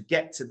to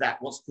get to that,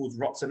 what's called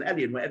Rotzon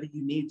Elyon, whatever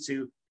you need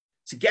to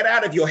get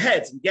out of your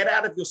head and get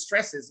out of your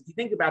stresses. If you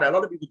think about it, a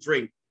lot of people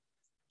drink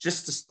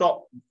just to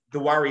stop the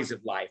worries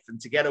of life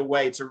and to get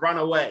away, to run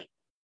away.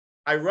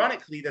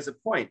 ironically, there's a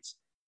point.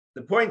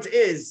 The point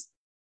is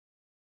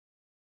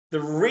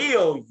the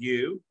real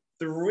you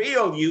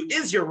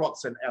is your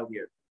Ratzon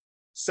Elyon.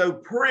 So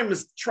Purim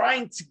is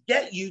trying to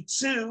get you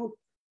to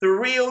the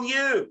real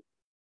you.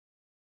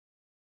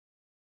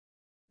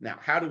 Now,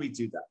 how do we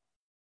do that?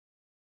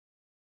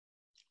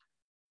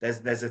 There's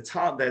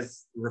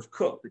Rav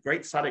Kook, the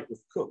great tzaddik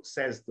Rav Kook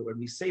says that when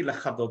we say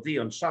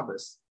Lechadodi on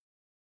Shabbos,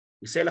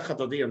 we say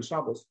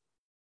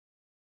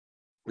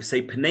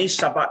Pnei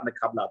Shabbat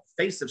Mekabla, the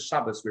face of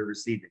Shabbos we're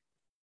receiving.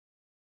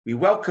 We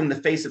welcome the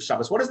face of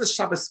Shabbos. What does the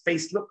Shabbos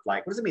face look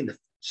like? What does it mean? The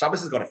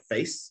Shabbos has got a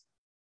face.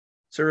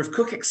 So Rav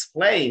Kook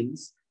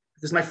explains,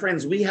 because my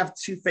friends, we have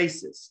two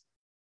faces.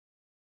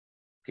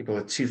 People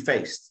are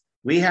two-faced.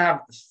 We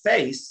have the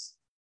face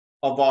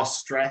of our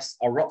stress,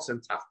 our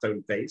Ratzon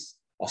Tachton face,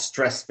 our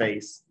stress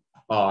face,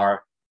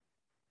 our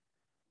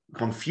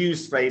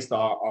confused face,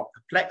 our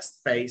perplexed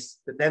face,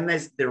 but then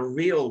there's the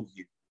real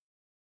you.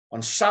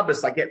 On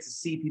Shabbos, I get to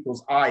see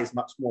people's eyes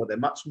much more.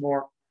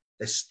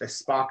 They're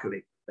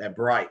sparkling, they're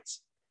bright.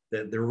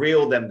 The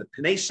real them, the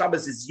Pnei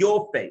Shabbos is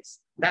your face.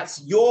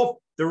 The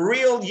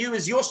real you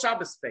is your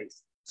Shabbos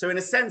face. So in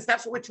a sense,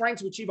 that's what we're trying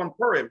to achieve on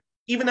Purim,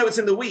 even though it's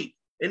in the week.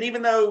 And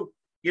even though,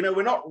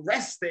 we're not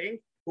resting,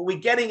 but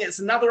it's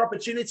another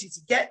opportunity to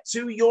get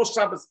to your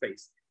Shabbos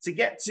face, to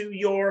get to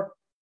your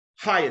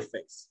higher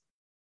face.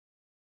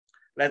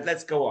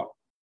 Let's go on.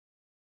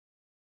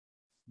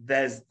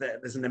 There's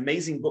an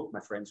amazing book,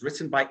 my friends,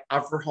 written by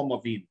Avraham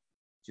Avinu. Do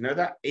you know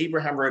that?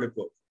 Abraham wrote a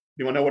book.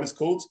 You want to know what it's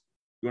called?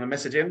 You want to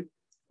message in?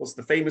 What's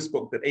the famous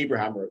book that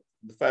Abraham wrote?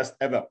 The first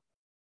ever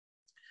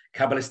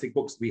Kabbalistic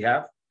books we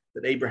have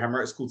that Abraham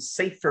wrote. It's called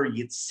Sefer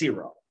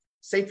Yetzirah.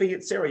 Sefer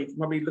Yetzirah, you can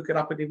probably look it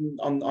up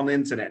on the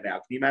internet now.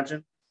 Can you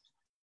imagine?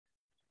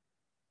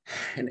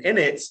 And in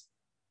it,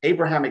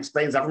 Avraham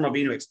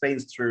Avinu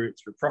explains through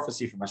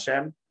prophecy from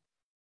Hashem,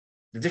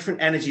 the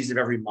different energies of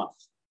every month.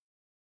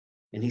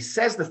 And he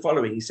says the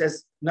following. He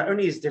says, not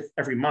only is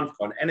every month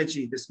got an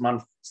energy, this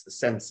month it's the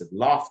sense of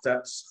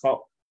laughter,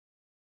 schok.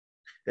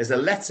 There's a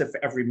letter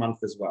for every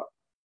month as well.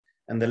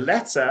 And the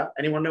letter,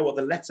 anyone know what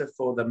the letter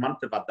for the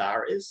month of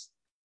Adar is?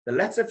 The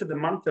letter for the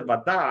month of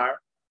Adar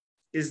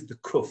is the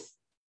kuf.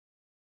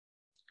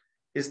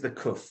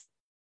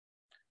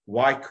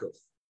 Why kuf?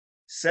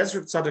 Says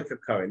Rav Tzadok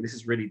HaKohen, this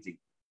is really deep.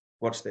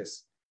 Watch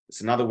this.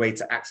 It's another way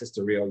to access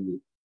the real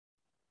you.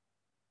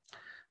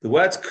 The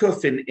word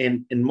kuf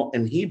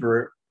in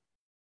Hebrew,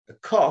 the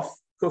kuf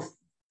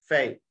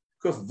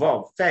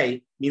vav,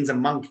 fei, means a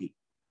monkey.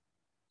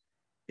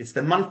 It's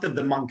the month of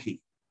the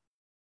monkey.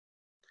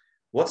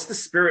 What's the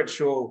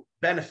spiritual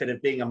benefit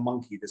of being a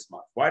monkey this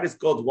month? Why does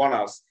God want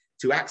us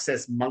to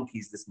access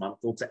monkeys this month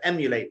or to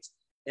emulate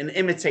and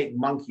imitate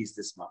monkeys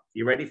this month?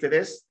 You ready for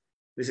this?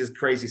 This is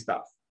crazy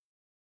stuff.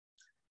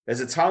 There's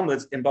a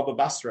Talmud in Baba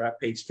Basra,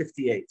 page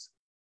 58,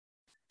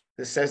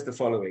 that says the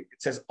following.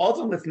 It says,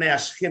 Odom lifnei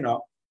Ashchina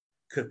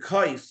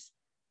k'koif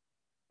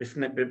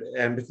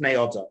b'fnei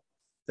Odom.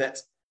 That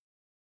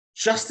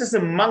just as a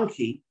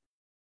monkey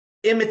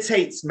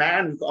imitates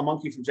man, we've got a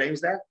monkey from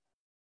James there.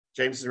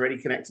 James is already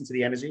connecting to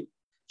the energy.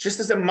 Just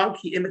as a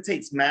monkey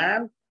imitates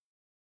man,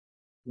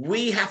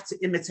 we have to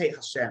imitate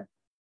Hashem.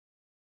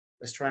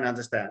 Let's try and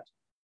understand.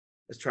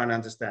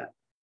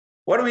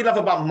 What do we love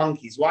about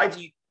monkeys? Why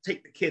do you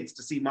take the kids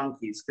to see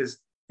monkeys? Because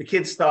the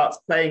kid starts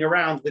playing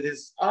around with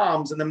his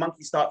arms and the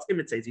monkey starts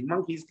imitating.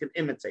 Monkeys can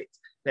imitate.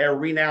 They are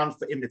renowned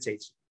for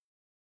imitation.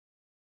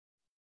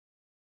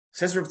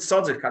 Says Rav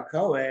Tzadok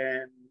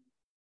HaKohen,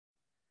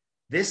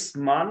 this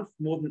month,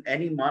 more than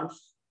any month,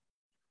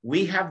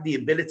 we have the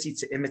ability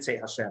to imitate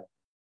Hashem.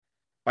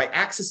 By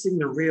accessing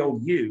the real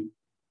you,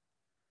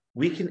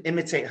 we can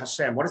imitate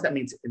Hashem. What does that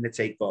mean to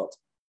imitate God?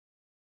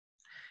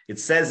 It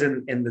says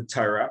in the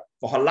Torah,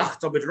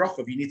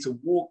 you need to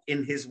walk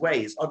in his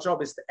ways. Our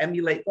job is to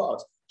emulate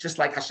God, just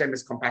like Hashem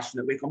is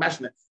compassionate, we're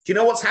compassionate. Do you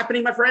know what's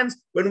happening, my friends?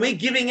 When we're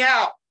giving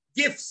out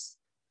gifts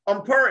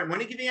on Purim, when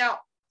we're giving out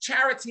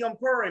charity on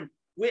Purim,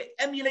 we're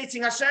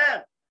emulating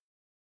Hashem.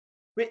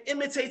 We're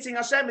imitating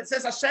Hashem. It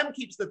says Hashem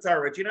keeps the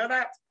Torah. Do you know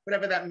that?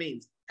 Whatever that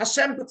means.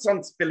 Hashem puts on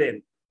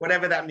tefillin,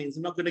 whatever that means.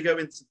 I'm not going to go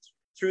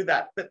through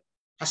that. But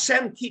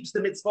Hashem keeps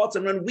the mitzvot.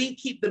 And when we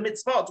keep the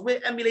mitzvot, we're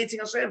emulating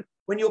Hashem.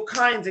 When you're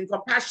kind and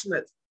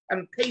compassionate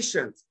and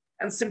patient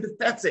and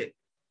sympathetic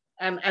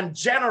and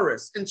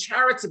generous and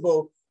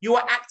charitable, you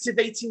are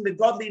activating the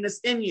godliness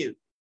in you.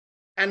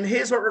 And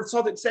here's what Rav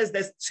Tzadok says.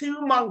 There's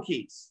two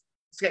monkeys.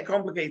 Let's get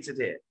complicated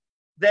here.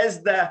 There's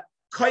the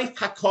Koif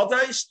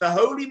HaKodesh, the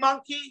holy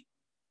monkey,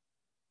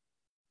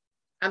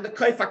 and the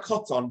Koif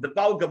HaKoton, the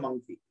vulgar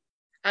monkey.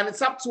 And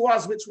it's up to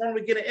us which one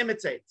we're going to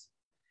imitate.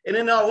 And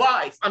in our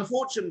life,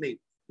 unfortunately,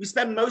 we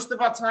spend most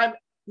of our time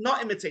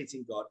not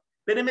imitating God,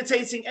 but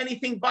imitating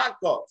anything but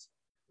God.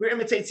 We're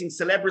imitating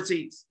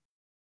celebrities.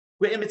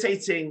 We're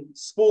imitating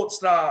sports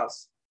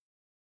stars.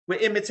 We're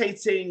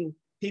imitating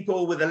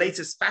people with the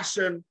latest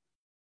fashion,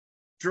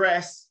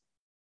 dress.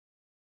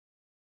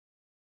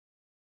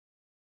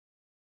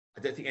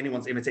 I don't think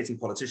anyone's imitating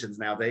politicians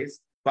nowadays,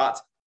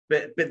 but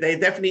they're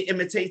definitely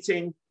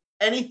imitating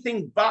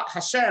anything but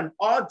Hashem.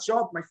 Our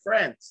job, my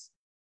friends,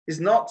 is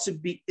not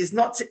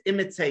to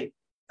imitate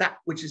that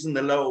which is in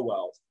the lower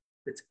world,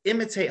 but to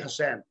imitate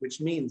Hashem, which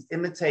means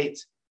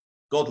imitate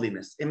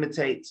godliness,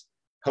 imitate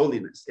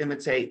holiness,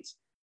 imitate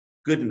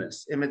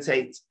goodness,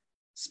 imitate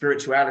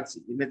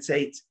spirituality,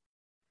 imitate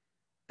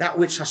that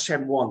which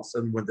Hashem wants.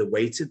 And the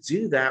way to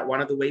do that,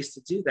 one of the ways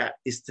to do that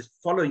is to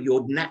follow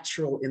your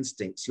natural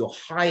instincts, your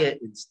higher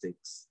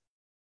instincts,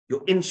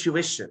 your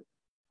intuition.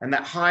 And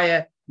that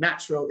higher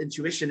natural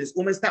intuition is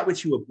almost that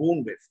which you were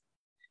born with.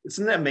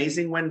 Isn't it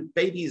amazing when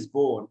baby is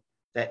born,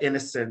 they're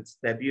innocent,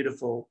 they're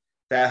beautiful,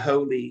 they're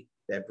holy,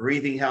 they're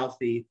breathing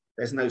healthy,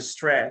 there's no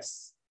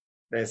stress,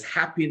 there's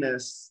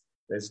happiness,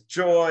 there's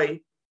joy.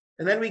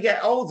 And then we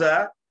get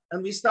older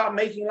and we start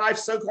making life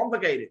so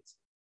complicated.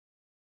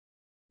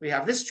 We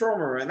have this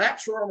trauma and that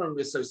trauma, and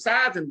we're so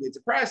sad and we're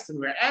depressed and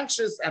we're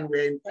anxious and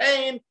we're in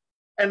pain.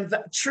 And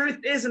the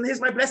truth is, and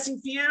here's my blessing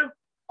for you,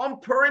 on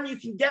Purim, you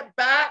can get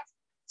back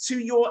to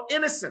your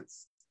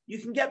innocence. You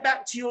can get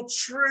back to your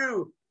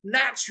true,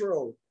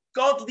 natural,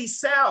 godly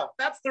self.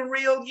 That's the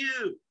real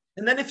you.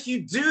 And then if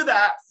you do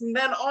that, from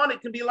then on,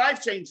 it can be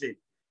life-changing.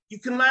 You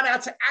can learn how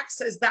to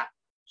access that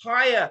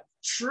higher,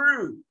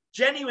 true,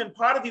 genuine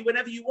part of you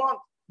whenever you want.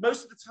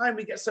 Most of the time,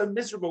 we get so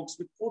miserable because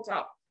we're caught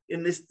up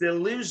in this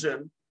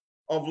delusion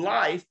of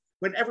life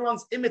when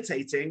everyone's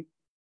imitating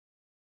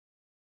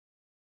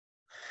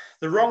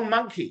the wrong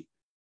monkey.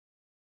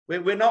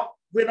 We're not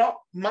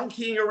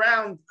monkeying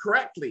around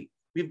correctly.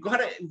 We've got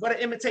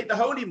to imitate the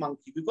holy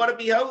monkey. We've got to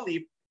be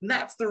holy. And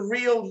that's the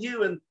real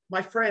you. And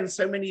my friends,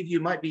 so many of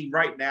you might be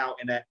right now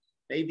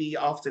maybe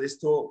after this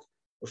talk,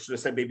 or should I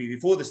say maybe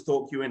before this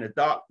talk, you're in a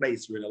dark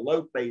place, you're in a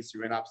low place,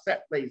 you're in an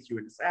upset place, you're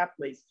in a sad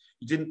place.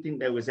 You didn't think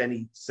there was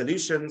any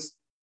solutions.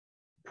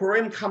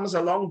 Purim comes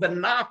along, but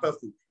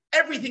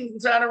everything can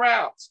turn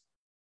around.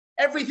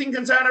 Everything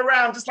can turn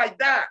around just like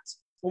that.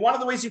 But one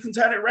of the ways you can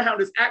turn it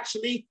around is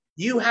actually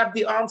you have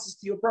the answers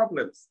to your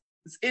problems.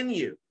 It's in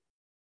you.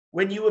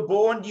 When you were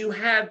born, you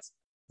had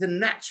the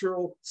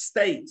natural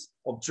state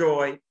of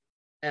joy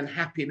and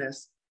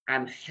happiness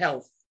and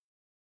health.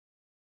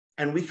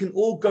 And we can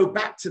all go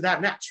back to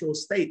that natural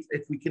state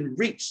if we can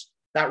reach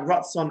that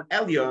Ratzon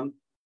Elyon,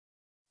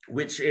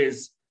 which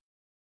is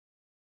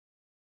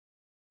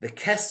the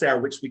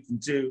Keser, which we can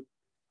do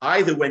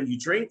either when you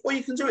drink, or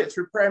you can do it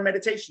through prayer and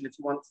meditation if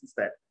you want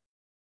instead.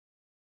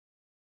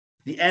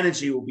 The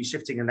energy will be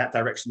shifting in that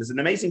direction. There's an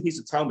amazing piece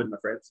of Talmud, my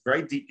friends, a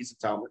very deep piece of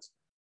Talmud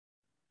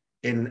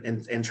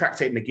in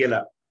Tractate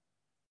Megillah,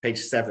 page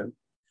 7,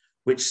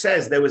 which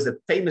says there was a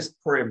famous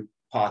Purim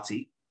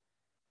party,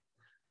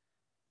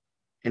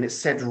 and it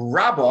said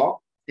Rabbi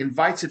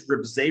invited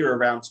Reb Zera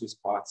around to his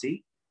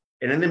party,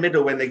 and in the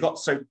middle, when they got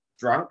so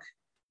drunk,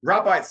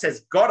 Rabbi, it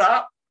says, got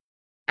up,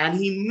 and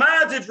he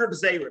murdered Reb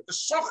Zera, the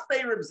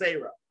Shochtei Reb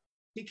Zera.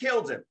 He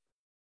killed him.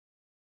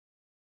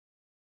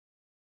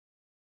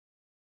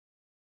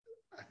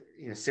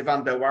 You know,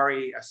 Sivan, don't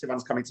worry.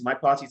 Sivan's coming to my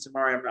party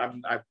tomorrow.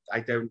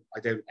 I don't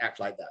act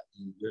like that.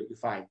 You're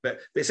fine. But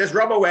it says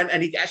Rabbi went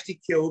and he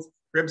actually killed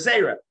Reb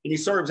Zera. And he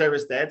saw Reb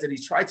Zera's dead and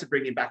he tried to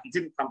bring him back. He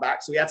didn't come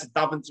back. So he had to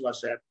daven to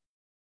Hashem.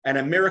 And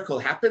a miracle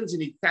happened.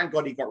 And thank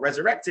God he got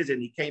resurrected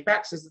and he came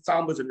back, says the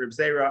Talmud, and Reb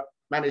Zera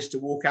managed to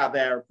walk out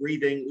there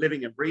breathing,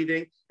 living and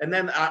breathing. And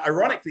then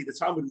ironically, the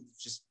Talmud,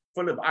 which is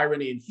full of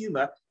irony and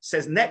humor,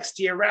 says next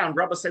year round,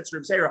 Rabbi said to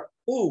Reb Zera,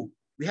 oh,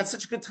 we had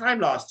such a good time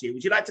last year.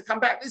 Would you like to come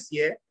back this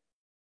year?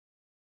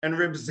 And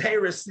Reb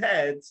Zera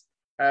said,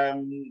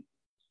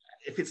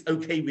 if it's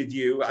okay with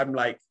you, I'm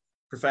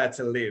prefer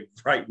to live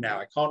right now.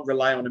 I can't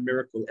rely on a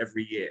miracle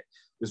every year,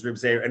 was Reb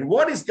Zera. And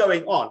what is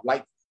going on?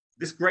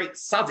 This great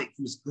tzaddik,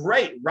 who's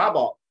great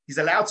rabbi, he's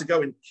allowed to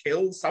go and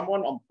kill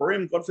someone on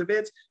Purim, God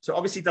forbid. So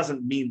obviously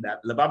doesn't mean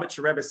that.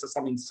 Lubavitcher Rebbe says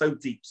something so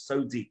deep,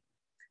 so deep.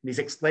 And he's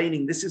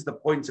explaining this is the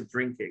point of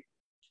drinking.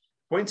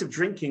 The point of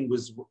drinking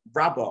was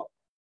Rabbi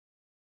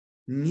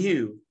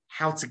knew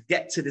how to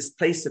get to this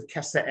place of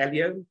Keser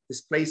Elyon,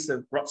 this place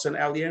of Ratzon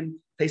Elyon,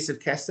 place of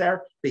Keser,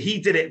 but he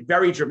did it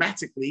very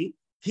dramatically.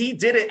 He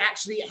did it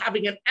actually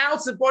having an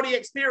out-of-body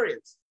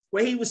experience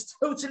where he was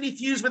totally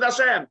fused with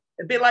Hashem,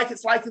 a bit like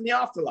it's like in the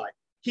afterlife.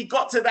 He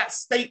got to that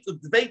state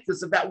of the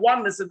vapors, of that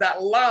oneness, of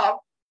that love,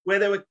 where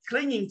they were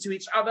clinging to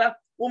each other,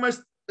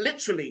 almost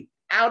literally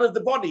out of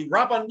the body.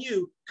 Rabbi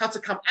knew how to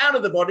come out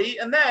of the body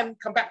and then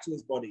come back to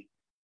his body,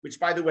 which,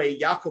 by the way,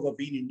 Yaakov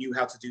Avinu knew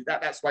how to do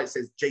that. That's why it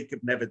says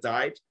Jacob never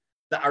died.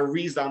 The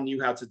Arizal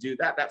knew how to do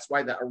that. That's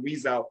why the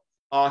Arizal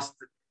asked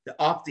that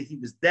after he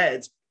was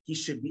dead, he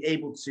should be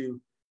able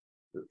to,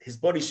 his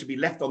body should be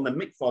left on the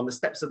mikvah, on the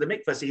steps of the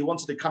mikvah. So he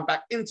wanted to come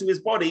back into his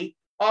body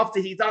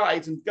after he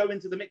died and go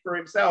into the mikvah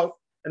himself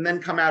and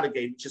then come out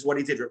again, which is what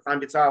he did. Reb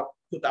Chaim Vital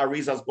put the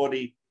Arizal's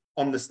body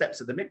on the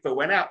steps of the mikvah,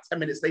 went out, 10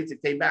 minutes later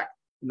came back,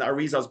 and the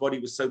Arizal's body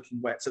was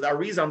soaking wet. So the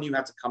Arizal knew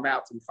how to come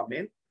out and come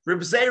in. Reb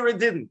Zera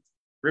didn't.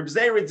 Reb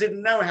Zera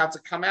didn't know how to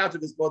come out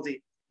of his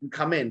body and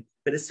come in.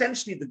 But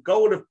essentially, the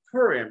goal of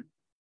Purim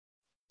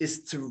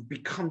is to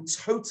become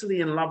totally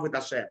in love with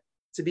Hashem,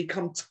 to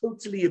become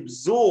totally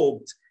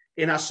absorbed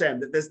in Hashem,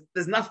 that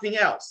there's nothing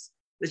else.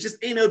 There's just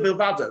Eno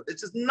Bilvado.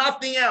 There's just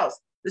nothing else.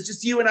 There's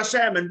just you and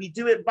Hashem, and we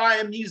do it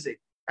via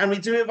music, and we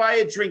do it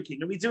via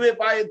drinking, and we do it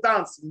via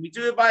dancing, and we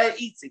do it via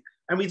eating,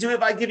 and we do it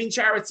by giving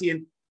charity.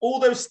 And all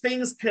those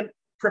things can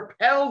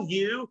propel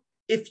you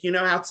if you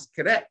know how to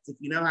connect, if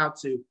you know how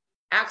to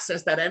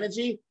access that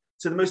energy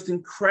to the most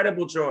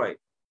incredible joy,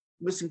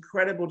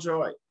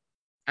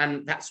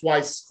 And that's why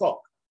schok,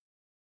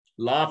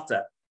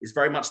 laughter, is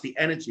very much the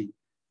energy,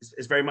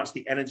 is very much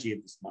the energy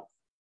of this month.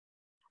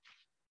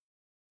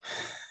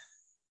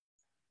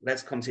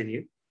 Let's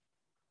continue.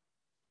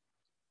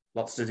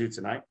 Lots to do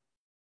tonight.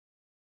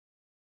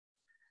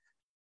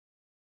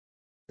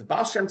 The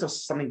Baal Shem Tov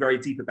says something very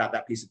deep about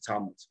that piece of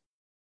Talmud.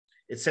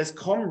 It says,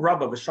 Kom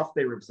Rabbi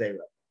v'shaftei Reb Zera.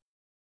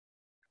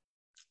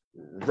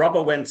 Rabbi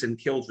went and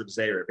killed Reb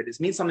Zera, but it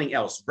means something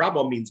else.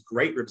 Rabbi means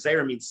great, Reb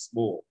Zera means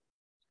small.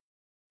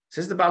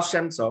 Says the Baal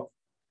Shem Tov,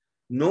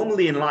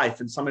 normally in life,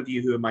 and some of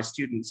you who are my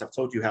students have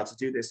told you how to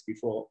do this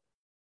before,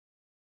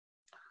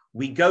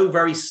 we go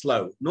very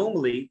slow.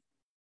 Normally,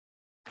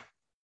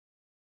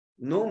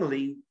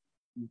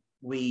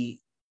 we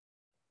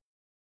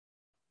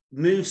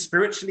move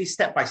spiritually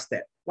step by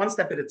step, one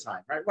step at a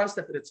time, right? One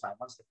step at a time.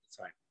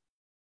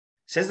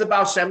 Says the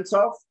Baal Shem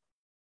Tov,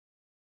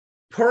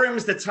 Purim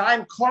is the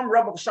time, Kom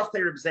Rabbi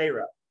V'shaftei Reb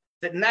Zera,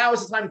 that now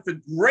is the time for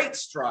great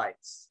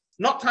strides,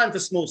 not time for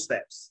small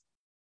steps.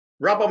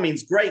 Rabbi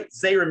means great,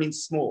 Zera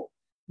means small,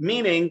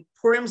 meaning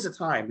Purim's the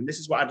time, and this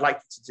is what I'd like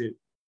you to do,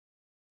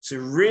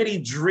 to really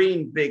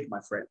dream big, my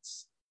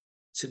friends,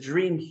 to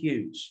dream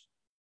huge.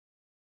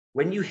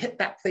 When you hit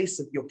that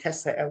place of your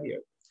Keser Elyo,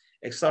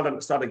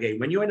 start again.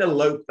 When you're in a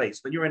low place,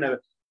 when you're in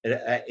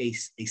a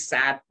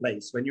sad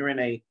place, when you're in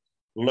a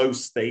low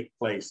state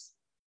place,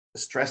 a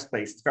stress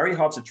place, it's very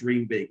hard to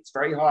dream big. It's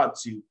very hard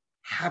to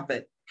have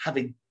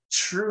a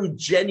true,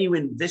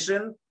 genuine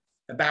vision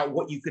about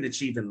what you can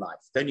achieve in life.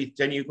 Don't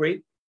you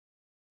agree?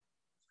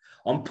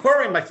 On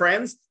Purim, my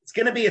friends, it's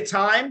going to be a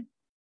time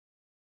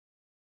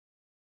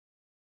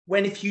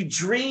when if you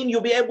dream,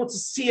 you'll be able to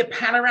see a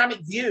panoramic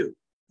view.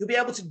 You'll be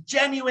able to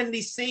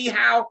genuinely see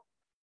how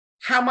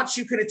much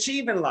you can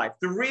achieve in life.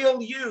 The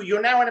real you.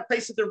 You're now in a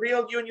place of the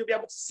real you, and you'll be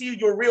able to see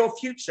your real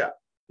future.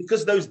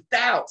 Because those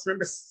doubts,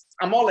 remember,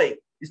 Amole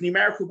is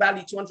numerical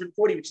value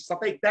 240, which is a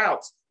fake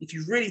doubts. If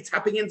you're really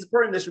tapping into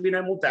Purim, there should be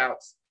no more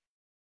doubts.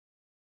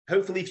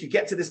 Hopefully, if you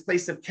get to this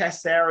place of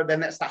Keser, then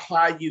that's that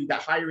higher you,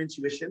 that higher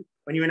intuition.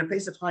 When you're in a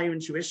place of higher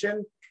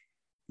intuition,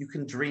 you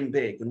can dream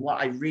big. And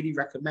what I really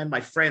recommend, my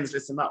friends,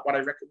 listen up, what I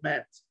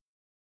recommend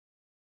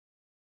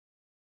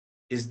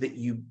is that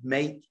you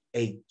make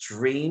a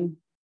dream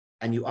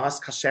and you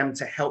ask Hashem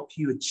to help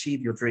you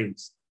achieve your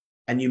dreams.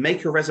 And you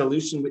make a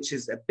resolution which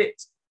is a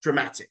bit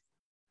dramatic.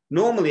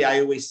 Normally,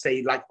 I always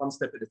say like one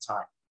step at a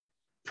time.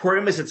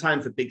 Purim is a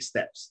time for big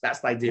steps.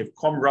 That's the idea of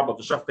Kom Rabba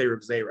v'shaftei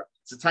Reb Zera.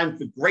 It's a time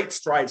for great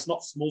strides,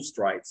 not small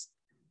strides.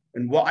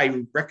 And what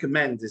I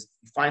recommend is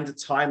you find a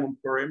time on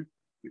Purim,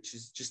 which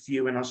is just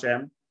you and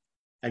Hashem,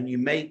 and you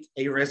make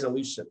a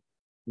resolution.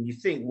 And you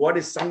think, what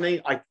is something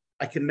I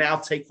can now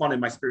take on in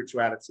my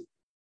spirituality?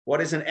 What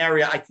is an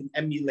area I can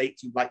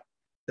emulate you, like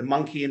the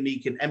monkey in me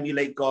can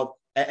emulate God,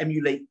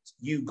 emulate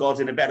you, God,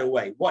 in a better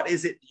way? What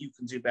is it that you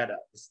can do better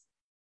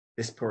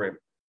this Purim?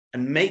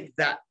 And make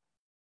that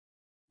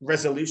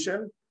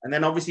resolution, and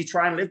then obviously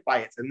try and live by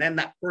it. And then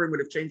that Purim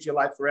would have changed your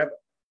life forever,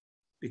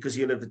 because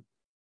you'll have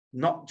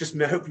not just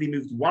hopefully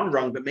moved one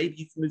rung, but maybe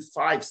you can move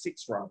 5,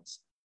 6 rungs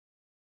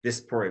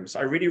this Purim.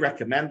 So I really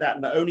recommend that.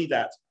 And not only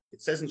that,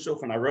 it says in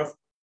Shulchan Aruch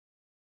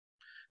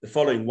the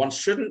following: one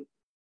shouldn't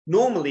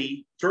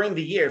normally during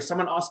the year, if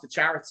someone asks a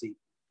charity,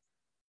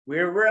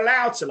 we're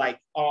allowed to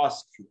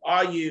ask, who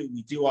are you?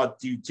 We do our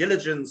due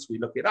diligence, we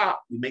look it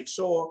up, we make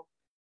sure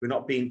we're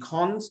not being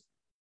conned,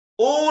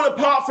 all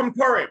apart from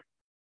Purim.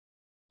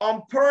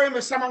 On Purim,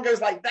 if someone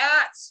goes like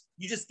that,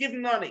 you just give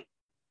them money.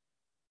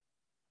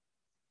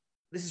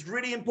 This is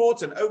really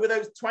important. Over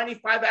those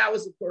 25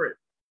 hours of Purim,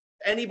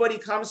 anybody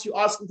comes, you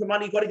ask them for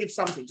money, you've got to give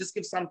something. Just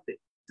give something.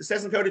 It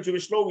says in Code of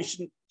Jewish law, we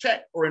shouldn't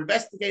check or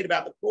investigate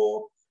about the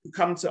poor who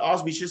come to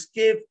us. We just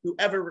give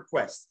whoever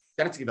requests.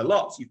 You don't have to give a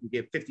lot. You can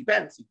give 50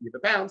 pence, you can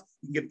give £1,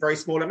 you can give a very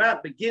small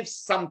amount, but give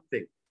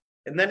something.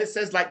 And then it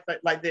says like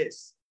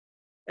this.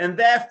 And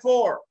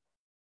therefore,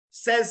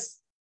 says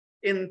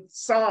in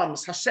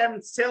Psalms,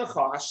 Hashem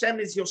tzilcha, Hashem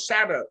is your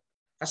shadow.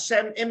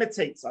 Hashem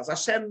imitates us.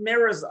 Hashem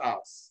mirrors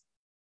us.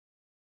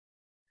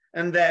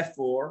 And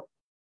therefore,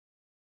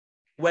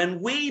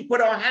 when we put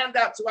our hand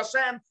out to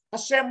Hashem,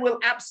 Hashem will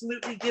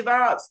absolutely give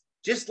us.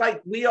 Just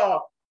like we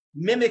are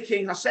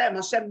mimicking Hashem,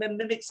 Hashem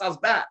mimics us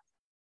back.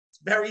 It's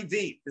very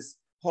deep, this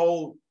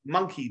whole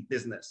monkey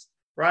business,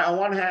 right? On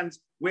one hand,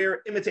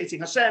 we're imitating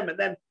Hashem, and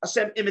then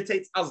Hashem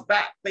imitates us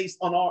back based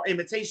on our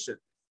imitation.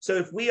 So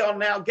if we are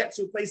now get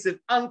to a place of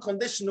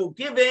unconditional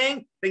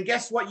giving, then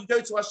guess what? You go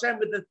to Hashem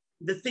with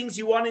the things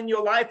you want in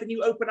your life, and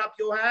you open up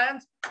your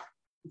hand.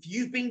 If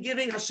you've been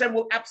giving, Hashem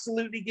will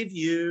absolutely give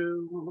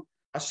you.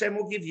 Hashem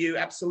will give you,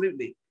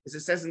 absolutely. As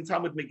it says in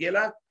Talmud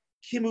Megillah,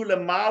 Kimu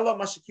lamala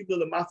ma shekibu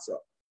lamata.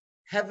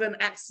 Heaven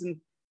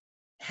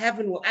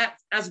will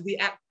act as we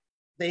act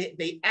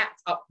they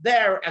act up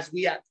there as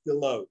we act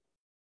below.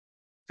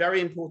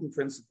 Very important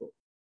principle.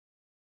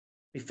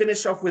 We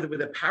finish off with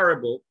a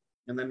parable,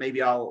 and then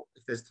maybe I'll,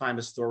 if there's time,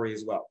 a story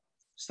as well.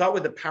 Start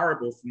with a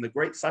parable from the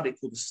great tzaddik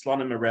called the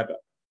Slonim Rebbe.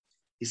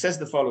 He says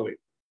the following: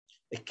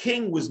 a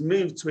king was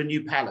moved to a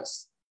new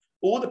palace.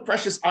 All the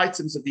precious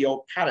items of the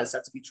old palace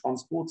had to be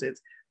transported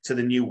to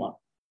the new one.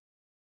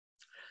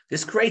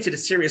 This created a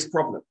serious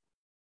problem,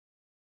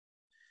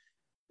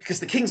 because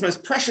the king's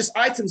most precious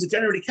items are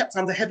generally kept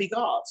under heavy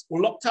guards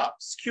or locked up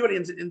securely.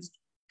 And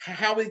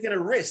how are we going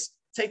to risk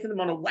taking them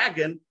on a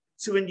wagon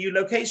to a new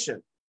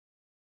location?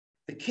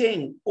 The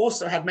king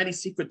also had many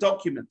secret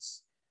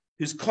documents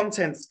whose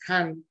contents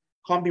can't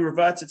be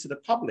reverted to the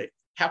public.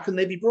 How can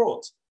they be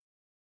brought?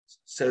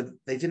 So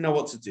they didn't know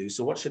what to do.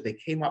 So what should they?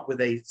 Came up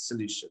with a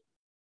solution.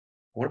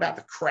 What about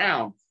the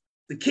crown?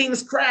 The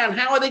king's crown.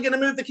 How are they going to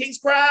move the king's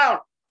crown?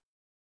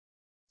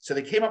 So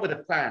they came up with a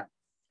plan.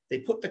 They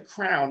put the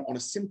crown on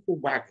a simple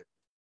wagon.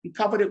 He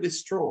covered it with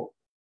straw.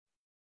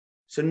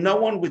 So no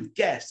one would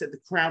guess that the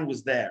crown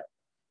was there.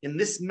 In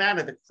this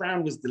manner, the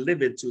crown was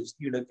delivered to its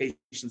new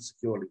location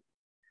securely.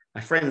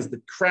 My friends,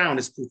 the crown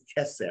is called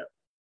Keser.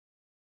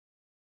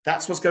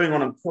 That's what's going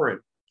on in Purim.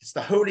 It's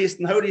the holiest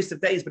and holiest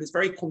of days, but it's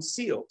very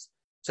concealed.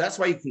 So that's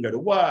why you can go to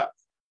work.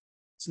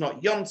 It's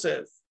not Yom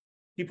Tov.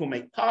 People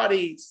make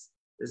parties.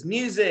 There's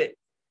music.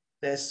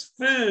 There's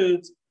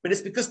food. But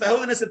it's because the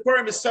holiness of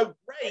Purim is so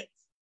great,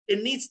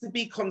 it needs to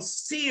be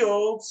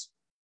concealed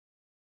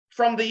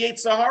from the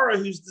Yetzer Hara,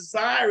 whose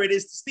desire it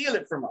is to steal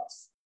it from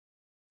us.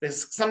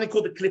 There's something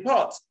called the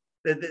klipot.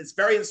 That's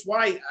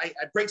why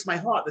it breaks my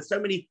heart. There's so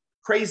many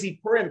crazy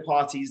Purim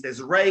parties.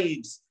 There's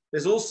raves.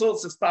 There's all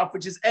sorts of stuff,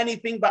 which is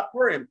anything but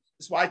Purim.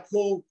 That's what I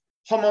call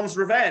Haman's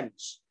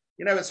revenge.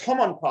 You know, it's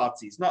Haman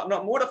parties, not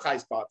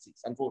Mordechai's parties,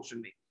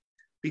 unfortunately.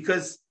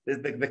 Because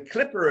the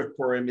clipper of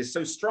Purim is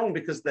so strong,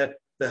 because the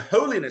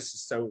holiness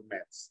is so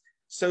immense.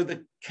 So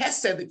the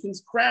Keser, the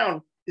king's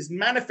crown, is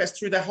manifest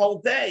through the whole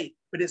day,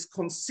 but it's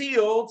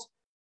concealed.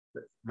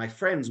 But my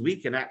friends, we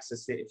can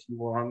access it if you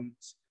want,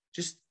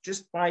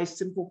 just by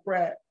simple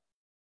prayer.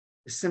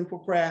 A simple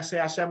prayer, say,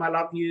 Hashem, I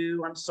love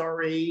you, I'm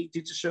sorry,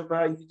 do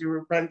teshuvah, you do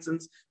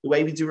repentance. The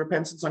way we do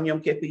repentance on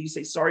Yom Kippur, you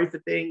say sorry for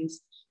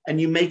things,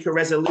 and you make a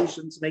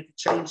resolution to make a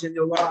change in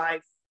your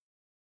life.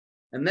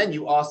 And then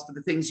you ask for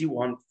the things you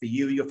want for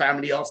you, your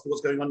family, ask for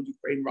what's going on in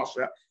Ukraine,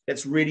 Russia.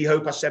 Let's really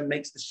hope Hashem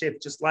makes the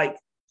shift, just like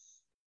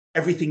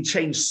everything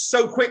changed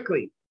so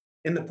quickly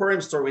in the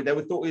Purim story. They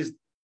thought it was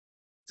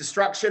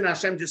destruction.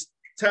 Hashem just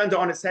turned it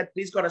on its head.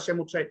 Please God, Hashem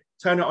will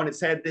turn it on its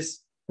head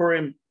this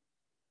Purim,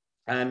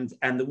 and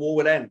the war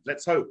will end.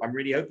 Let's hope. I'm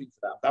really hoping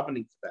for that. I'm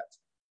davening for that.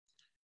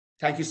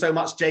 Thank you so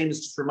much. James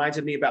just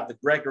reminded me about the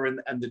Gregor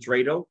and the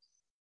dreidel.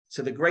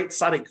 So the great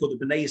tzaddik called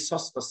the Bnei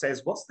Yisospa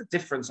says, what's the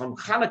difference? On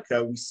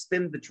Hanukkah, we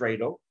spin the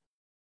dreidel.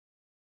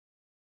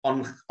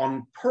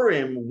 On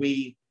Purim,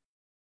 we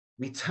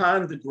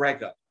turn the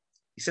Gregor.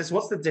 He says,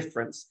 what's the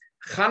difference?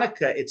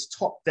 Hanukkah, it's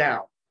top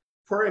down.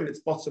 Purim,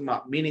 it's bottom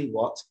up, meaning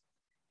what?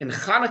 In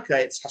Hanukkah,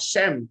 it's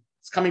Hashem.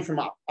 It's coming from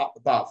up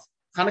above.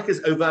 Hanukkah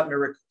is overt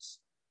miracles.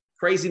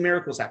 Crazy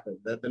miracles happen.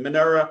 The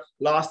menorah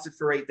lasted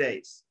for 8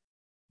 days.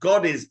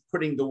 God is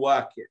putting the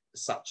work in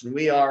as such, and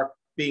we are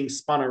being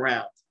spun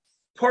around.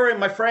 Purim,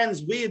 my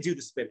friends, we do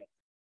the spinning.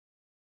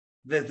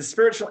 The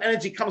spiritual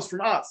energy comes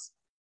from us.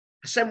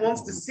 Hashem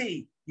wants to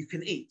see you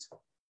can eat,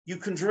 you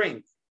can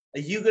drink. Are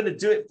you going to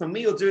do it for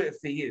me or do it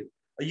for you?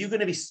 Are you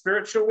going to be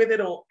spiritual with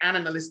it or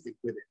animalistic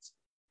with it?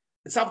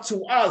 It's up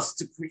to us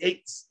to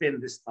create the spin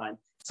this time.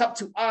 It's up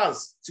to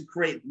us to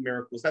create the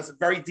miracles. That's a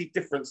very deep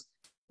difference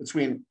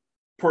between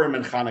Purim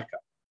and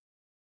Hanukkah.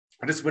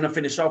 I just want to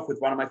finish off with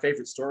one of my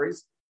favorite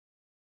stories.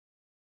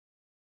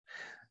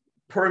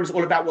 Purim is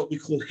all about what we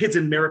call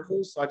hidden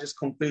miracles. So I just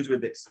conclude with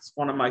this. It's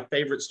one of my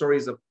favorite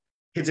stories of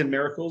hidden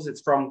miracles.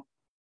 It's from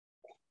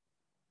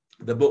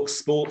the book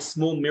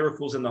Small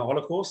Miracles in the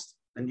Holocaust,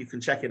 and you can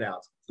check it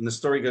out. And the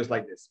story goes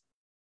like this.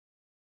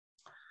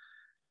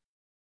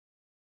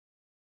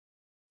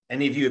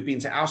 Any of you have been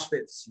to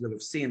Auschwitz, you'll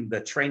have seen the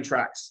train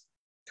tracks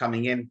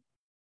coming in.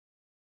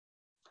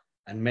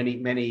 And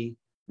many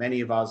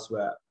of us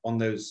were on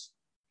those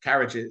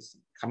carriages,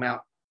 come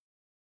out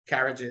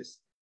carriages.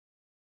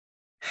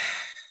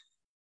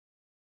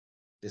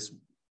 This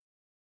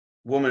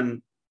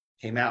woman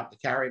came out the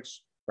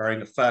carriage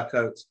wearing a fur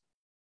coat.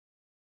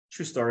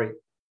 True story.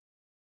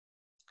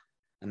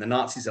 And the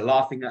Nazis are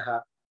laughing at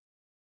her.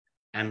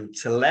 And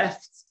to the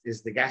left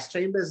is the gas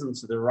chambers, and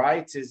to the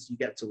right is you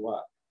get to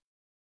work.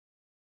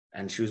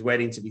 And she was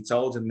waiting to be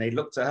told, and they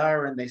looked at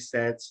her and they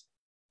said,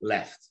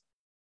 left.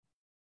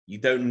 You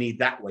don't need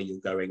that where you're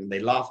going. And they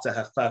laughed at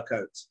her fur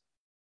coat.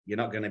 You're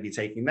not going to be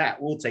taking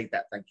that. We'll take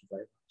that. Thank you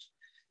very much.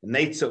 And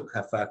they took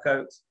her fur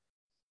coat,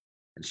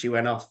 and she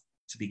went off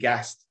to be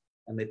gassed.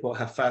 And they put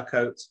her fur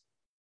coat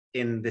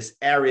in this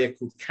area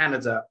called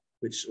Canada,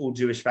 which all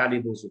Jewish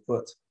valuables were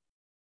put.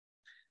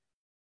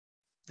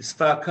 This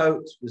fur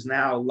coat was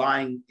now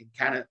lying in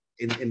Canada,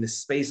 in this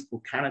space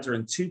called Canada,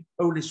 and two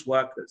Polish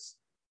workers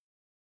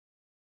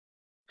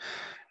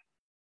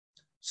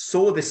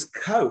saw this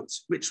coat,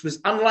 which was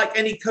unlike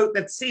any coat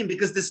they'd seen,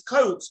 because this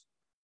coat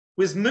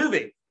was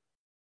moving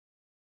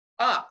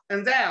up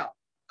and down,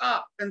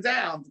 up and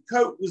down. The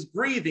coat was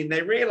breathing.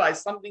 They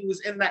realized something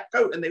was in that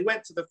coat, and they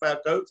went to the fur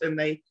coat and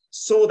they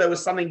saw there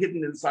was something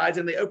hidden inside,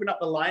 and they opened up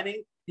the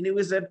lining, and it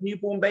was a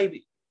newborn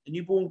baby. A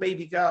newborn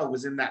baby girl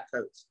was in that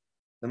coat.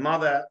 The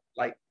mother,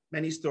 like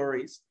many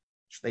stories,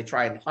 they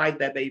try and hide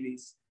their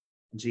babies,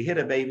 and she hid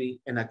a baby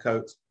in her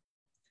coat.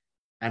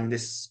 And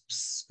this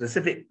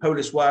specific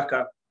Polish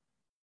worker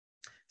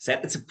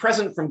said, it's a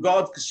present from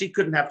God because she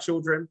couldn't have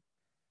children.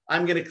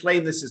 I'm going to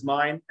claim this as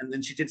mine. And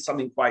then she did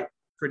something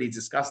pretty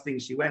disgusting.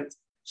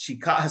 She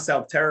cut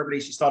herself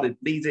terribly. She started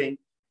bleeding.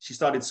 She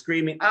started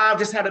screaming, I've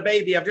just had a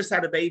baby. I've just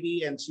had a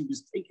baby. And she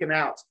was taken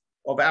out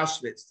of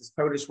Auschwitz, this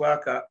Polish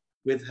worker,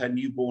 with her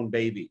newborn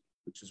baby,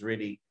 which was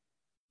really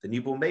the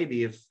newborn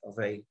baby of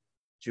a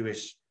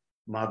Jewish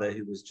mother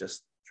who was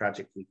just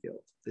tragically killed.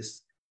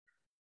 This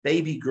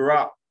baby grew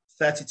up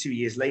 32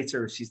 years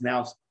later. She's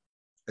now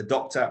a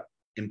doctor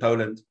in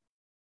Poland.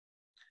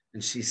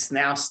 And she's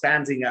now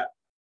standing at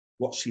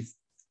what she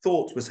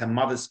thought was her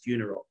mother's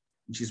funeral.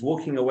 And she's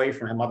walking away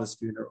from her mother's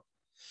funeral.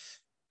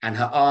 And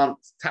her aunt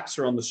taps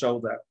her on the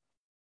shoulder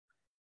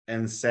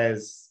and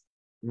says,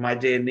 my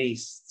dear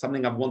niece,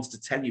 something I've wanted to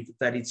tell you for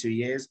 32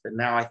 years, but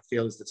now I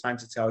feel is the time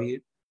to tell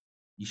you.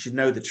 You should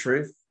know the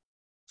truth.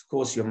 Of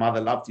course, your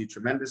mother loved you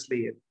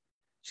tremendously, and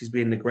she's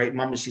been a great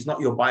mom, and she's not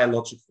your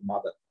biological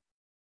mother.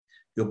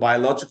 Your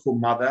biological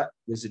mother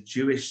was a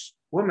Jewish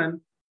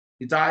woman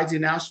who died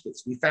in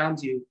Auschwitz. We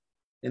found you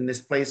in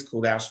this place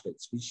called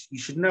Auschwitz. You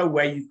should know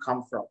where you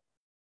come from.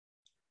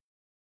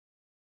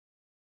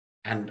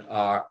 And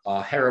our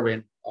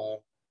heroine, our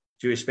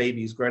Jewish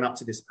baby, who's grown up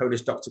to this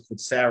Polish doctor called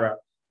Sarah,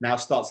 now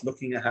starts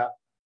looking at her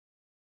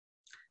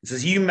and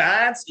says, are you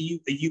mad?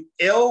 Are you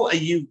ill? Are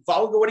you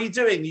vulgar? What are you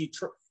doing? Are you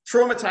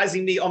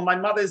traumatizing me on my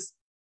mother's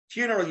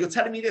funeral? You're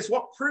telling me this.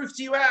 What proof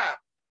do you have?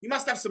 You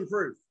must have some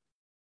proof.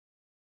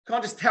 You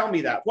can't just tell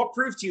me that. What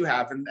proof do you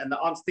have? And the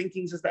aunt's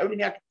thinking, says, the only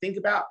thing I can think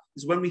about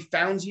is when we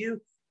found you,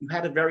 you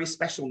had a very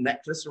special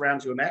necklace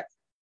around your neck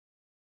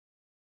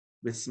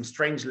with some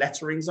strange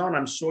letterings on.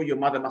 I'm sure your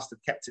mother must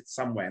have kept it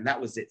somewhere. And that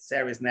was it.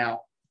 Sarah's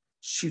now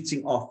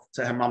shooting off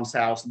to her mum's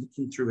house,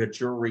 looking through her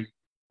jewelry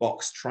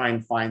box, trying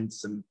to find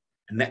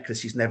a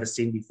necklace she's never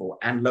seen before.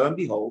 And lo and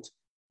behold,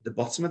 at the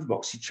bottom of the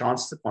box, she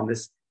chances upon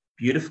this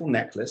beautiful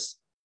necklace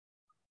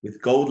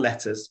with gold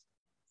letters,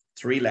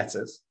 3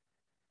 letters.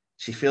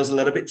 She feels a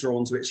little bit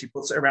drawn to it. She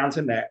puts it around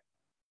her neck,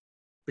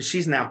 but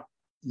she's now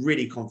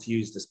really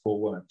confused, this poor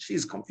woman.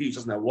 She's confused,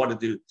 doesn't know what to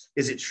do.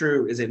 Is it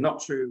true? Is it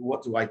not true?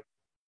 What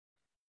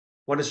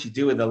does she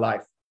do with her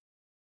life?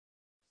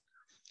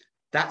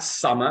 That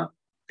summer,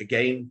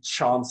 again,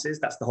 chances,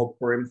 that's the whole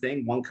Purim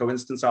thing, one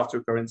coincidence after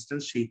a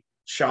coincidence, she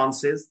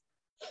chances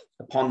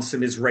upon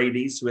some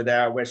Israelis who were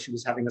there where she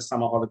was having a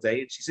summer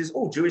holiday. And she says,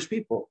 oh, Jewish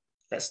people,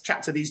 let's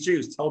chat to these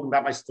Jews, tell them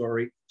about my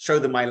story, show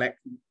them my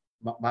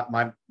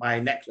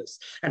necklace.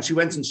 And she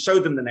went and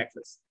showed them the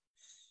necklace.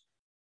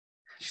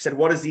 She said,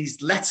 what does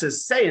these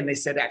letters say? And they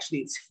said, actually,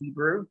 it's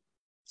Hebrew,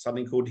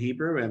 something called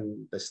Hebrew.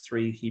 And there's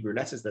 3 Hebrew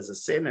letters. There's a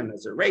sin, and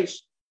there's a resh,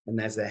 and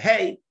there's a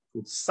hey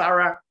called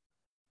Sarah.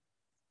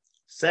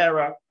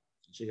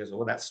 She goes,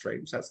 oh, that's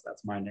strange. That's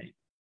my name.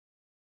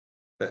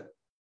 But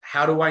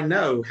how do I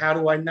know? How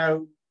do I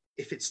know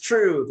if it's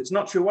true? If it's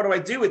not true, what do I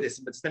do with this?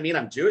 But does that mean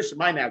I'm Jewish?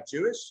 Am I now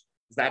Jewish?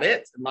 Is that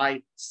it? Am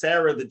I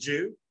Sarah the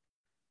Jew?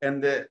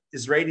 And the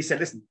Israeli said,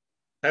 listen,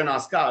 don't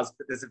ask us,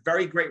 but there's a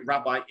very great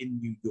rabbi in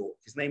New York.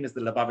 His name is the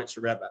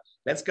Lubavitcher Rebbe.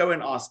 Let's go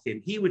and ask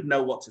him. He would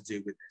know what to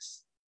do with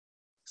this.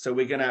 So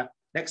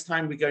next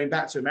time we're going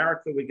back to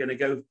America, we're going to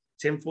go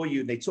to him for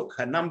you. They took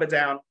her number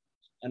down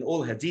and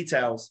all her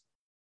details.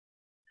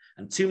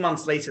 And 2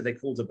 months later, they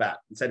called her back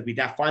and said, we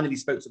now finally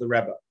spoke to the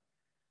Rebbe.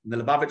 And the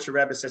Lubavitcher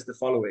Rebbe says the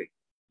following,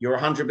 you're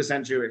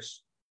 100%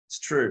 Jewish. It's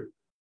true.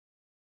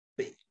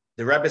 But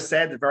the Rebbe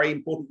said a very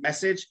important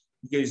message.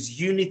 He goes,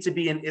 you need to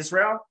be in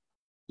Israel.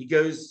 He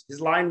goes, his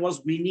line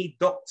was, we need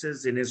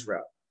doctors in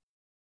Israel.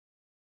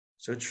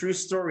 So a true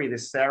story,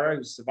 this Sarah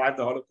who survived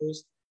the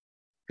Holocaust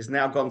has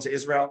now gone to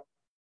Israel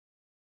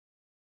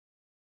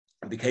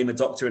and became a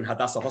doctor in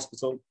Hadassah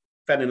Hospital,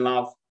 fell in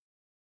love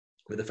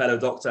with a fellow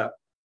doctor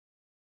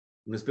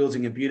and was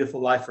building a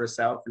beautiful life for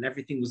herself, and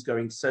everything was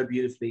going so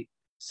beautifully,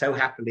 so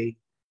happily.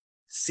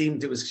 She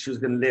was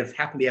going to live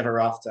happily ever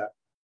after,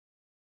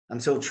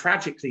 until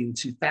tragically in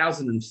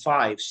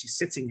 2005, she's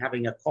sitting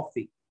having a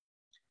coffee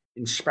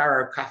in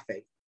Sparrow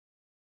Cafe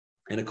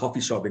in a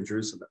coffee shop in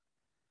Jerusalem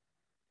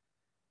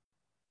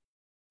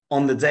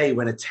on the day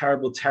when a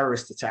terrible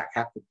terrorist attack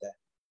happened there.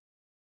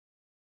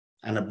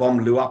 And a bomb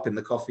blew up in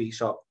the coffee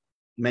shop.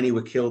 Many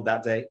were killed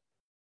that day.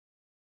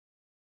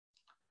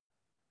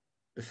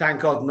 But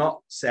thank God,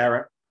 not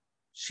Sarah.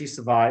 She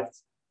survived.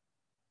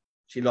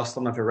 She lost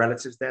some of her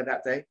relatives there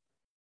that day.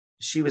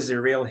 She was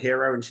a real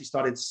hero, and she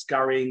started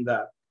scurrying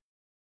the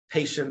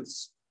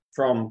patients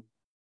from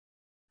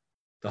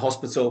the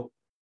hospital,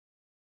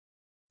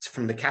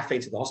 from the cafe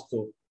to the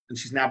hospital. And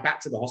she's now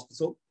back to the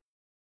hospital.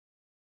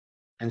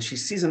 And she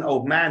sees an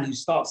old man who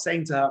starts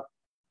saying to her,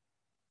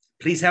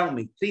 please help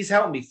me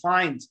help me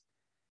find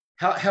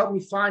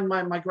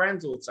my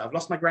granddaughter. I've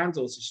lost my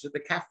granddaughter. She's at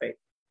the cafe.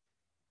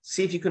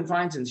 See if you can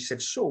find her. And she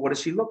said, sure, what does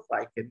she look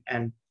like?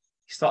 And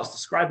he starts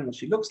describing what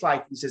she looks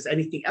like. He says,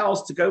 anything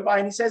else to go by?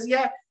 And he says,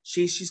 yeah,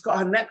 she's got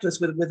her necklace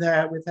with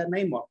her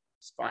name on.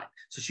 It's fine.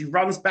 So she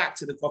runs back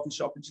to the coffee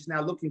shop and she's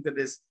now looking for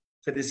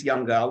this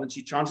young girl, and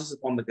she chances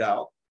upon the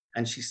girl,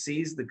 and she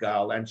sees the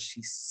girl, and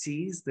she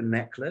sees the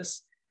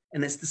necklace,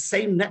 and it's the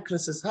same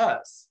necklace as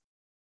hers.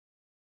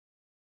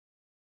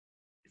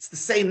 It's the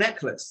same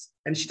necklace.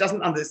 And she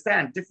doesn't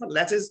understand. Different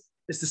letters,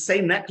 it's the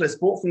same necklace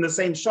bought from the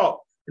same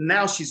shop. And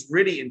now she's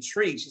really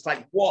intrigued. She's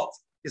like, what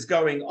is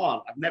going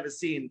on? I've never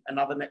seen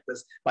another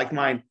necklace like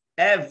mine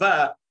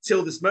ever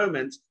till this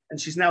moment.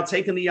 And she's now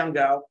taken the young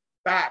girl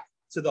back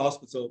to the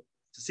hospital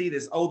to see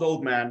this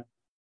old man,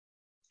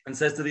 and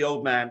says to the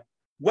old man,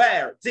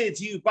 where did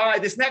you buy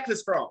this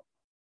necklace from?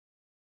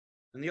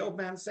 And the old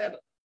man said,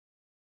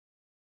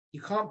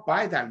 you can't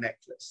buy that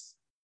necklace.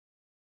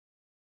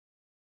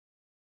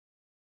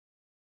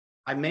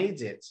 I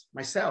made it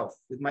myself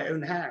with my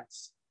own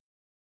hands.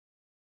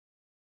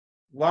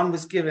 One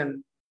was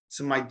given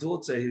to my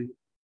daughter who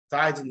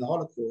died in the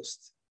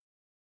Holocaust,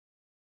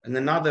 and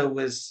another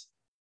was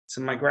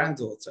to my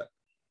granddaughter.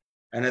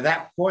 And at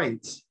that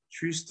point,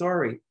 true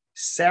story,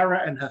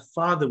 Sarah and her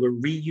father were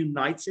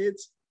reunited.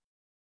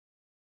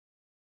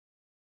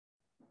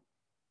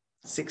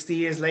 60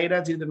 years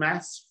later, do the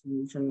maths,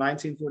 from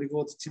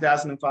 1944 to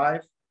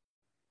 2005.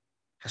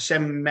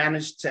 Hashem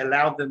managed to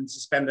allow them to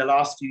spend the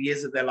last few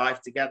years of their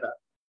life together,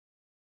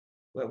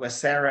 where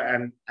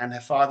Sarah and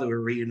her father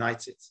were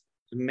reunited.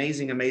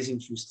 Amazing, amazing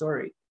true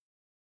story.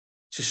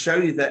 To show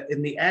you that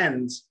in the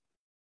end,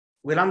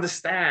 we'll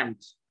understand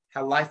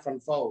how life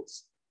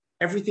unfolds.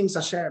 Everything's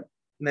Hashem,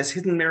 and there's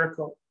hidden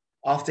miracle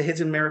after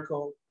hidden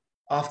miracle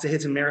after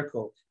hidden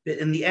miracle. But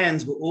in the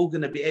end, we're all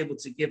going to be able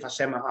to give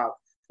Hashem a hug.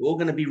 We're all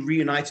going to be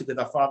reunited with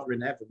our Father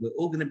in heaven. We're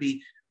all going to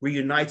be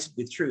reunited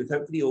with truth.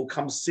 Hopefully it will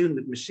come soon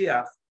with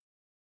Mashiach.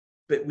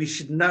 But we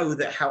should know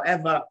that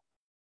however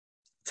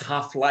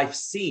tough life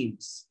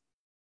seems,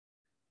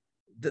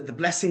 that the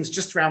blessing's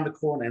just around the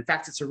corner. In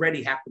fact, it's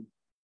already happened.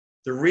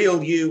 The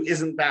real you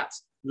isn't that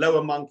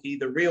lower monkey.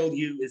 The real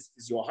you is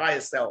your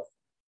higher self.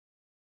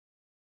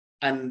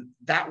 And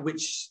that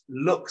which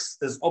looks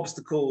as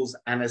obstacles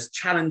and as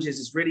challenges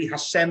is really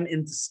Hashem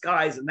in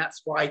disguise. And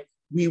that's why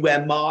we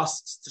wear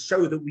masks, to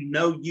show that we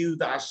know you,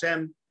 that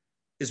Hashem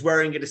is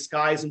wearing a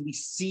disguise, and we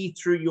see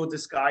through your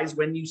disguise.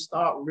 When you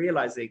start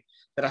realizing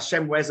that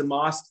Hashem wears a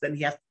mask, then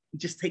he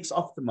just takes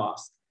off the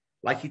mask,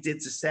 like he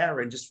did to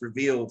Sarah, and just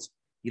revealed.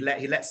 He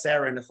let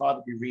Sarah and her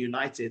father be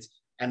reunited,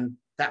 and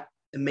that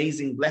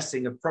amazing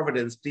blessing of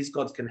providence, please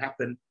God, can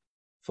happen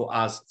for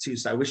us too.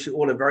 So I wish you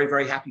all a very,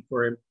 very happy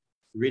Purim,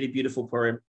 really beautiful Purim.